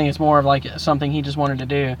 I think it's more of like something he just wanted to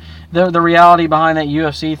do. The reality behind that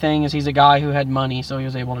UFC thing is he's a guy who had money, so he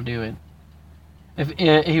was able to do it.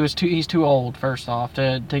 He's too old, first off,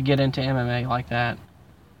 to get into MMA like that.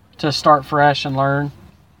 to start fresh and learn.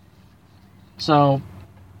 So,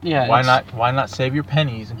 yeah. Why not save your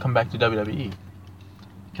pennies and come back to WWE?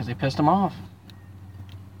 Because they pissed him off.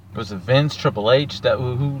 Was it Vince, Triple H?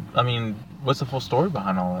 What's the full story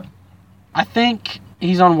behind all that? I think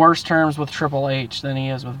he's on worse terms with Triple H than he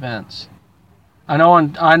is with Vince. I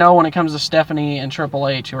know when it comes to Stephanie and Triple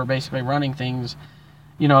H, who are basically running things,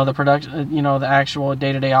 the production, the actual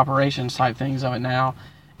day-to-day operations type things of it now,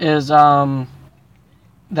 is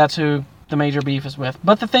that's who the major beef is with.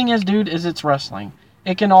 But the thing is, dude, is it's wrestling.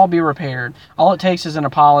 It can all be repaired. All it takes is an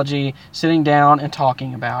apology, sitting down and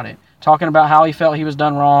talking about it. Talking about how he felt he was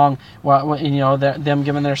done wrong, them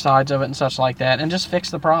giving their sides of it and such like that, and just fix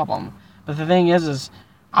the problem. But the thing is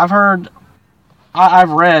I've read,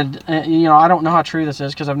 I don't know how true this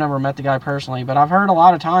is because I've never met the guy personally, but I've heard a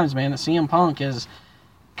lot of times, man, that CM Punk is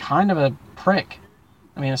kind of a prick.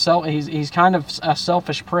 I mean, he's kind of a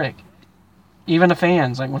selfish prick. Even to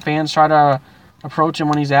fans, like when fans try to approach him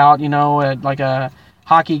when he's out, at like a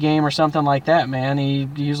hockey game or something like that, man, he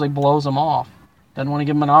usually blows them off. Doesn't want to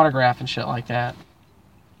give him an autograph and shit like that.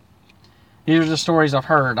 These are the stories I've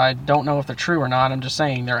heard. I don't know if they're true or not. I'm just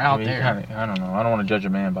saying they're out there. I don't know. I don't want to judge a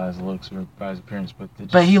man by his looks or by his appearance, but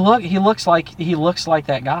he looks like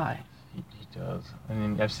that guy. He does. I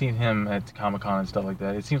mean, I've seen him at Comic-Con and stuff like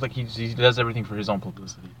that. It seems like he does everything for his own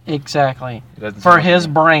publicity. Exactly. For his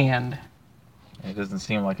brand. It doesn't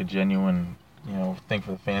seem like a genuine, thing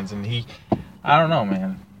for the fans. And I don't know,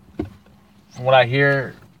 man. From what I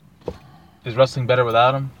hear, is wrestling better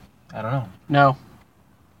without him? I don't know. No.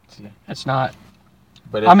 See. It's not.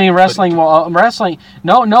 But wrestling.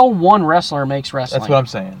 No one wrestler makes wrestling. That's what I'm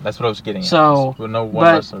saying. That's what I was getting at. So, no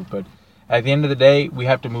one wrestler. But at the end of the day, we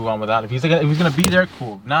have to move on without him. If he's gonna be there,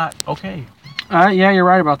 cool. Not okay. Yeah, you're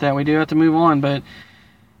right about that. We do have to move on, but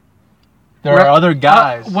there are other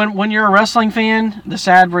guys. When you're a wrestling fan, the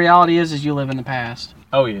sad reality is you live in the past.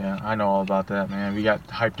 Oh yeah, I know all about that, man. We got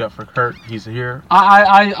hyped up for Kurt. He's here.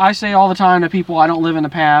 I say all the time to people, I don't live in the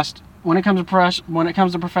past. When it comes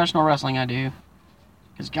to professional wrestling, I do.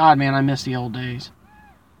 Because God, man, I miss the old days.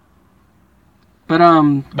 But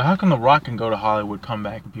how come The Rock can go to Hollywood, come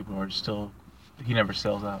back, and people are still, he never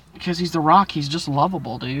sells out? Because he's The Rock. He's just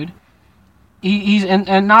lovable, dude. He's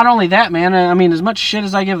and not only that, man. I mean, as much shit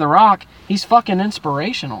as I give The Rock, he's fucking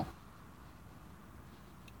inspirational.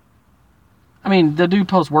 I mean, the dude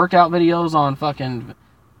posts workout videos on fucking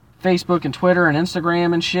Facebook and Twitter and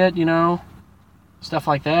Instagram and shit, stuff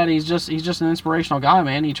like that. He's just an inspirational guy,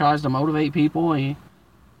 man. He tries to motivate people.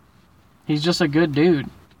 He's just a good dude.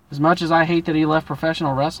 As much as I hate that he left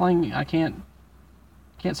professional wrestling, I can't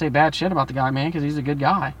say bad shit about the guy, man, because he's a good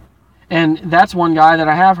guy. And that's one guy that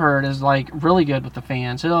I have heard is like really good with the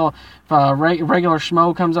fans. If a regular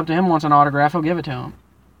schmo comes up to him and wants an autograph, he'll give it to him.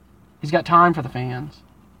 He's got time for the fans.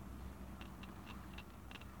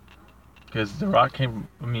 Because The Rock came,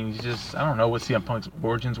 he's just, I don't know what CM Punk's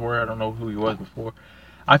origins were. I don't know who he was before.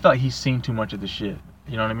 I thought he's seen too much of the shit.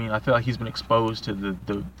 You know what I mean? I feel like he's been exposed to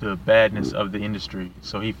the badness of the industry.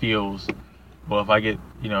 So he feels, well,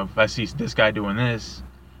 if I see this guy doing this,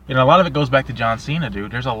 a lot of it goes back to John Cena, dude.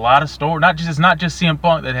 There's a lot of story. It's not just CM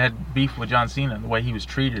Punk that had beef with John Cena, the way he was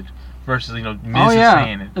treated. Versus, Miz is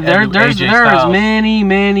saying it. There's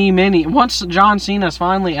many. Once John Cena's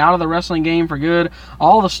finally out of the wrestling game for good,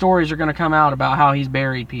 all the stories are going to come out about how he's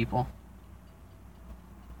buried people.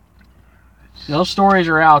 Those stories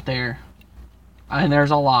are out there, and there's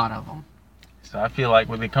a lot of them. So I feel like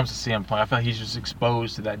when it comes to CM Punk, I feel like he's just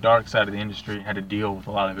exposed to that dark side of the industry and had to deal with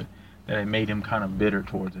a lot of it, that it made him kind of bitter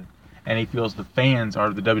towards it. And he feels the fans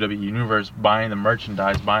are the WWE Universe buying the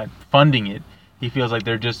merchandise, funding it. He feels like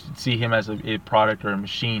they're just see him as a product or a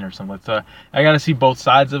machine or something. So I got to see both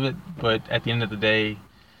sides of it, but at the end of the day,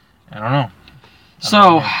 I don't know.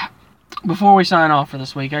 So, before we sign off for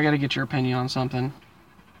this week, I got to get your opinion on something.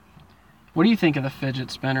 What do you think of the fidget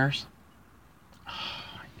spinners? Oh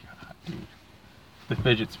my God, dude. The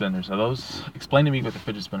fidget spinners, are those? Explain to me what the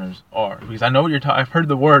fidget spinners are, because I know what you're talking. I've heard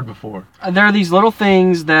the word before. They're these little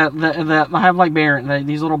things that have like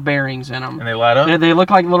these little bearings in them, and they light up. They look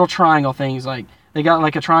like little triangle things. Like they got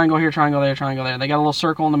like a triangle here, triangle there, triangle there. They got a little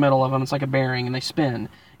circle in the middle of them. It's like a bearing, and they spin.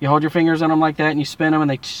 You hold your fingers on them like that, and you spin them, and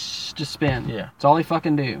they just spin. Yeah, that's all they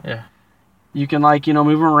fucking do. Yeah. You can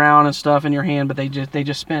move them around and stuff in your hand, but they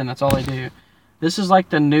just spin. That's all they do. This is like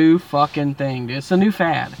the new fucking thing, dude. It's the new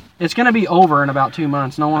fad. It's gonna be over in about 2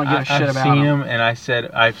 months. No one will give a shit about them. I've seen them, and I said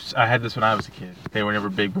I had this when I was a kid. They were never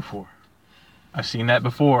big before. I've seen that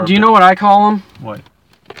before. Do you know what I call them? What?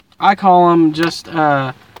 I call them just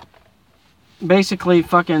basically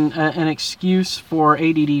fucking an excuse for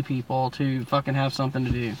ADD people to fucking have something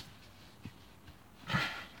to do.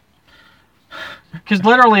 Because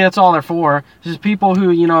literally that's all they're for. Just people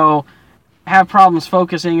who, have problems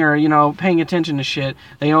focusing or, paying attention to shit.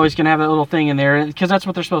 They always can have that little thing in there. Because that's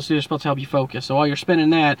what they're supposed to do. They're supposed to help you focus. So while you're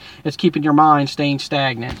spinning that, it's keeping your mind staying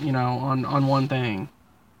stagnant, on one thing.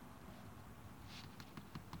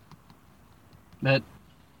 But...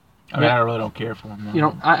 I really don't care for them.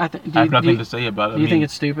 I have nothing to say about it. Do you think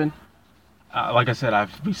it's stupid? Like I said,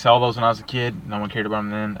 we saw those when I was a kid. No one cared about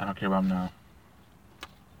them then. I don't care about them now.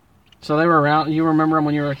 So they were around. You remember them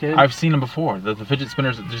when you were a kid? I've seen them before. The fidget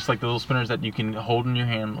spinners, just like the little spinners that you can hold in your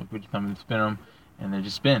hand, like with your thumb and spin them, and they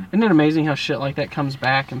just spin. Isn't it amazing how shit like that comes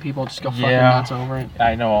back and people just go fucking nuts over it?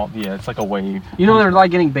 I know. It's like a wave. They're like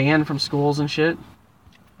getting banned from schools and shit.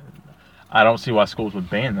 I don't see why schools would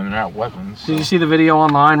ban them. They're not weapons. So. Did you see the video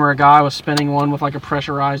online where a guy was spinning one with like a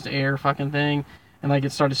pressurized air fucking thing, and like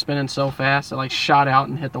it started spinning so fast it like shot out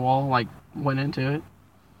and hit the wall, like went into it?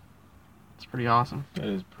 It's pretty awesome. It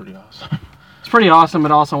is pretty awesome. It's pretty awesome,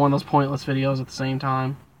 but also one of those pointless videos at the same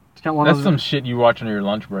time. It's got one That's of those, some shit you watch on your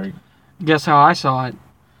lunch break. Guess how I saw it?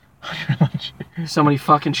 Somebody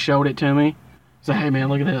fucking showed it to me. Said, "Hey man,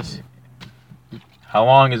 look at this." How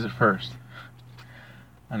long is it first?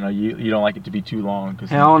 I know you don't like it to be too long.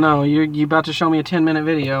 Hell no, you about to show me a 10-minute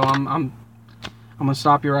video. I'm gonna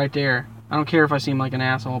stop you right there. I don't care if I seem like an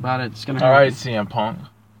asshole about it. It's gonna happen. All right, CM Punk.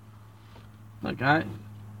 Look,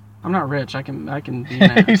 I'm not rich. I can be an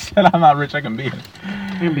asshole. He said I'm not rich. I can be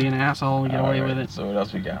an asshole and get away with it. So what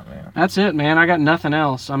else we got, man? That's it, man. I got nothing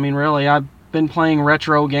else. I mean, really, I've been playing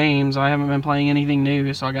retro games. I haven't been playing anything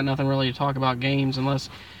new, so I got nothing really to talk about games unless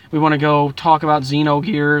we want to go talk about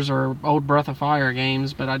Xenogears or old Breath of Fire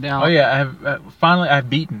games, but I doubt. Oh yeah, I've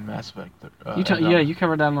beaten Mass Effect. You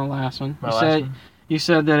covered that on the last one. You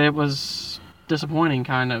said that it was disappointing,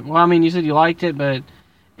 kind of. Well, I mean, you said you liked it, but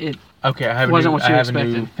it wasn't what you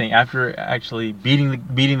expected. A new thing. After actually beating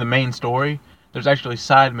the main story, there's actually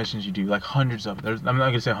side missions you do, like hundreds of them. I'm not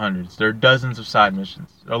gonna say hundreds. There are dozens of side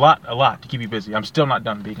missions. A lot to keep you busy. I'm still not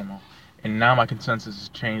done beating them all, and now my consensus has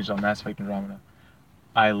changed on Mass Effect Andromeda.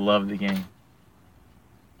 I love the game.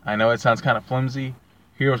 I know it sounds kind of flimsy.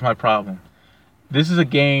 Here's my problem. This is a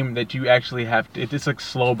game that you actually have to... It's like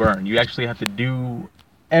slow burn. You actually have to do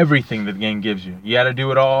everything that the game gives you. You got to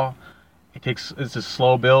do it all. It's a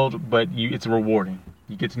slow build, but it's rewarding.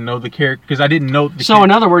 You get to know the character... Because I didn't know... So,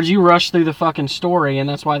 in other words, you rushed through the fucking story, and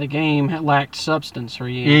that's why the game lacked substance for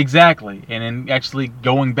you. Exactly. And then actually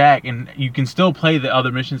going back, and you can still play the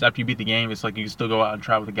other missions after you beat the game. It's like you can still go out and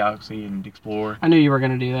travel the galaxy and explore. I knew you were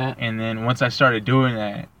going to do that. And then once I started doing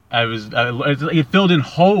that, it filled in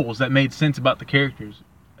holes that made sense about the characters.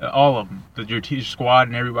 All of them. Your squad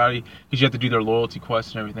and everybody. Because you have to do their loyalty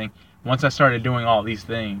quests and everything. Once I started doing all these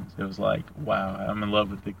things, it was like, wow, I'm in love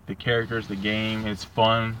with the characters, the game. It's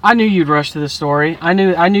fun. I knew you'd rush to the story. I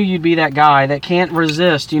knew you'd be that guy that can't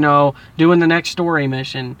resist, doing the next story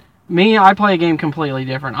mission. Me, I play a game completely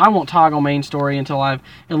different. I won't toggle main story until I've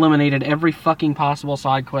eliminated every fucking possible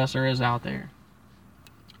side quest there is out there.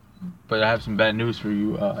 But I have some bad news for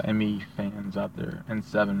you ME fans out there, and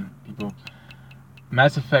 7 people.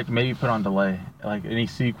 Mass Effect may be put on delay. Like any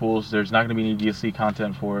sequels, there's not going to be any DLC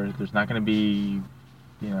content for it. There's not going to be,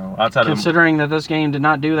 outside Considering that this game did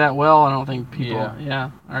not do that well, I don't think people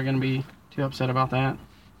are going to be too upset about that.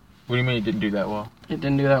 What do you mean it didn't do that well? It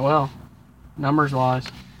didn't do that well, numbers-wise.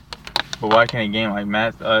 But why can't a game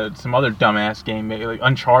like some other dumbass game, like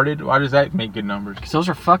Uncharted, why does that make good numbers? Because those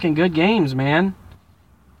are fucking good games, man.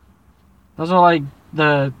 Those are like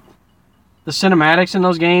the cinematics in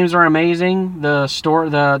those games are amazing. The story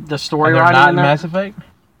writing not in there, Mass Effect?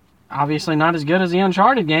 Obviously not as good as the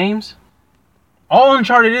Uncharted games. All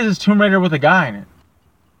Uncharted is Tomb Raider with a guy in it.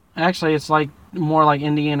 Actually, it's like more like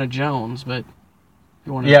Indiana Jones, but if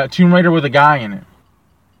you want to... Tomb Raider with a guy in it.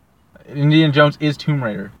 Indiana Jones is Tomb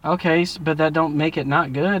Raider. Okay, but that don't make it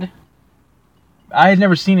not good. I had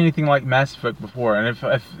never seen anything like Mass Effect before, and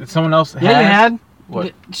if someone else has... Yeah, you had.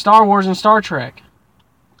 What? Star Wars and Star Trek.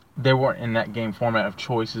 They weren't in that game format of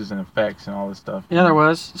choices and effects and all this stuff. Yeah, there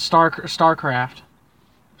was. StarCraft.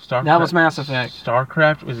 That was Mass Effect.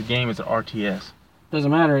 StarCraft was a game. It's an RTS.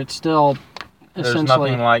 Doesn't matter. It's still essentially... There's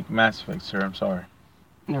nothing like Mass Effect, sir. I'm sorry.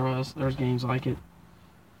 There was games like it.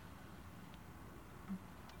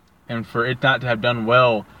 And for it not to have done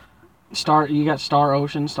well... You got Star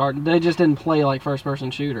Ocean. They just didn't play like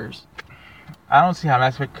first-person shooters. I don't see how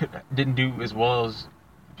Mass Effect didn't do as well as...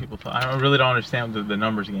 people thought. I really don't understand the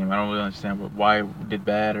numbers game. I don't really understand why it did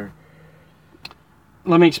bad or...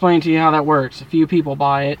 Let me explain to you how that works. A few people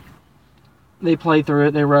buy it. They play through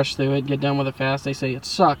it. They rush through it. Get done with it fast. They say it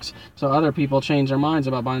sucks. So other people change their minds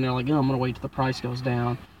about buying it. They're like, I'm going to wait till the price goes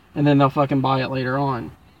down. And then they'll fucking buy it later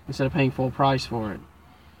on. instead of paying full price for it.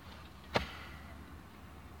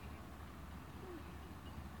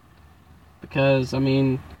 Because, I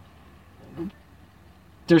mean,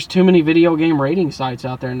 there's too many video game rating sites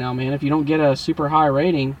out there now, man. If you don't get a super high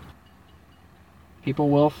rating, people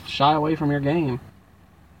will shy away from your game.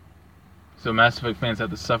 So Mass Effect fans have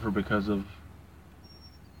to suffer because of...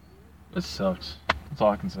 This sucks. That's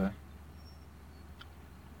all I can say.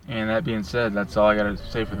 And that being said, that's all I got to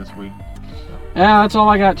say for this week. Yeah, that's all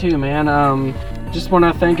I got too, man. Just want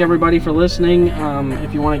to thank everybody for listening.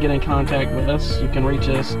 If you want to get in contact with us, you can reach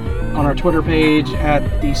us on our Twitter page at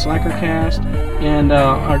the Slackercast, and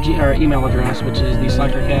our email address, which is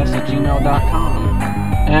theslackercast@gmail.com.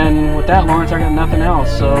 And with that, Lawrence, I got nothing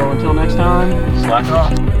else. So until next time, Slack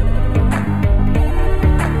off.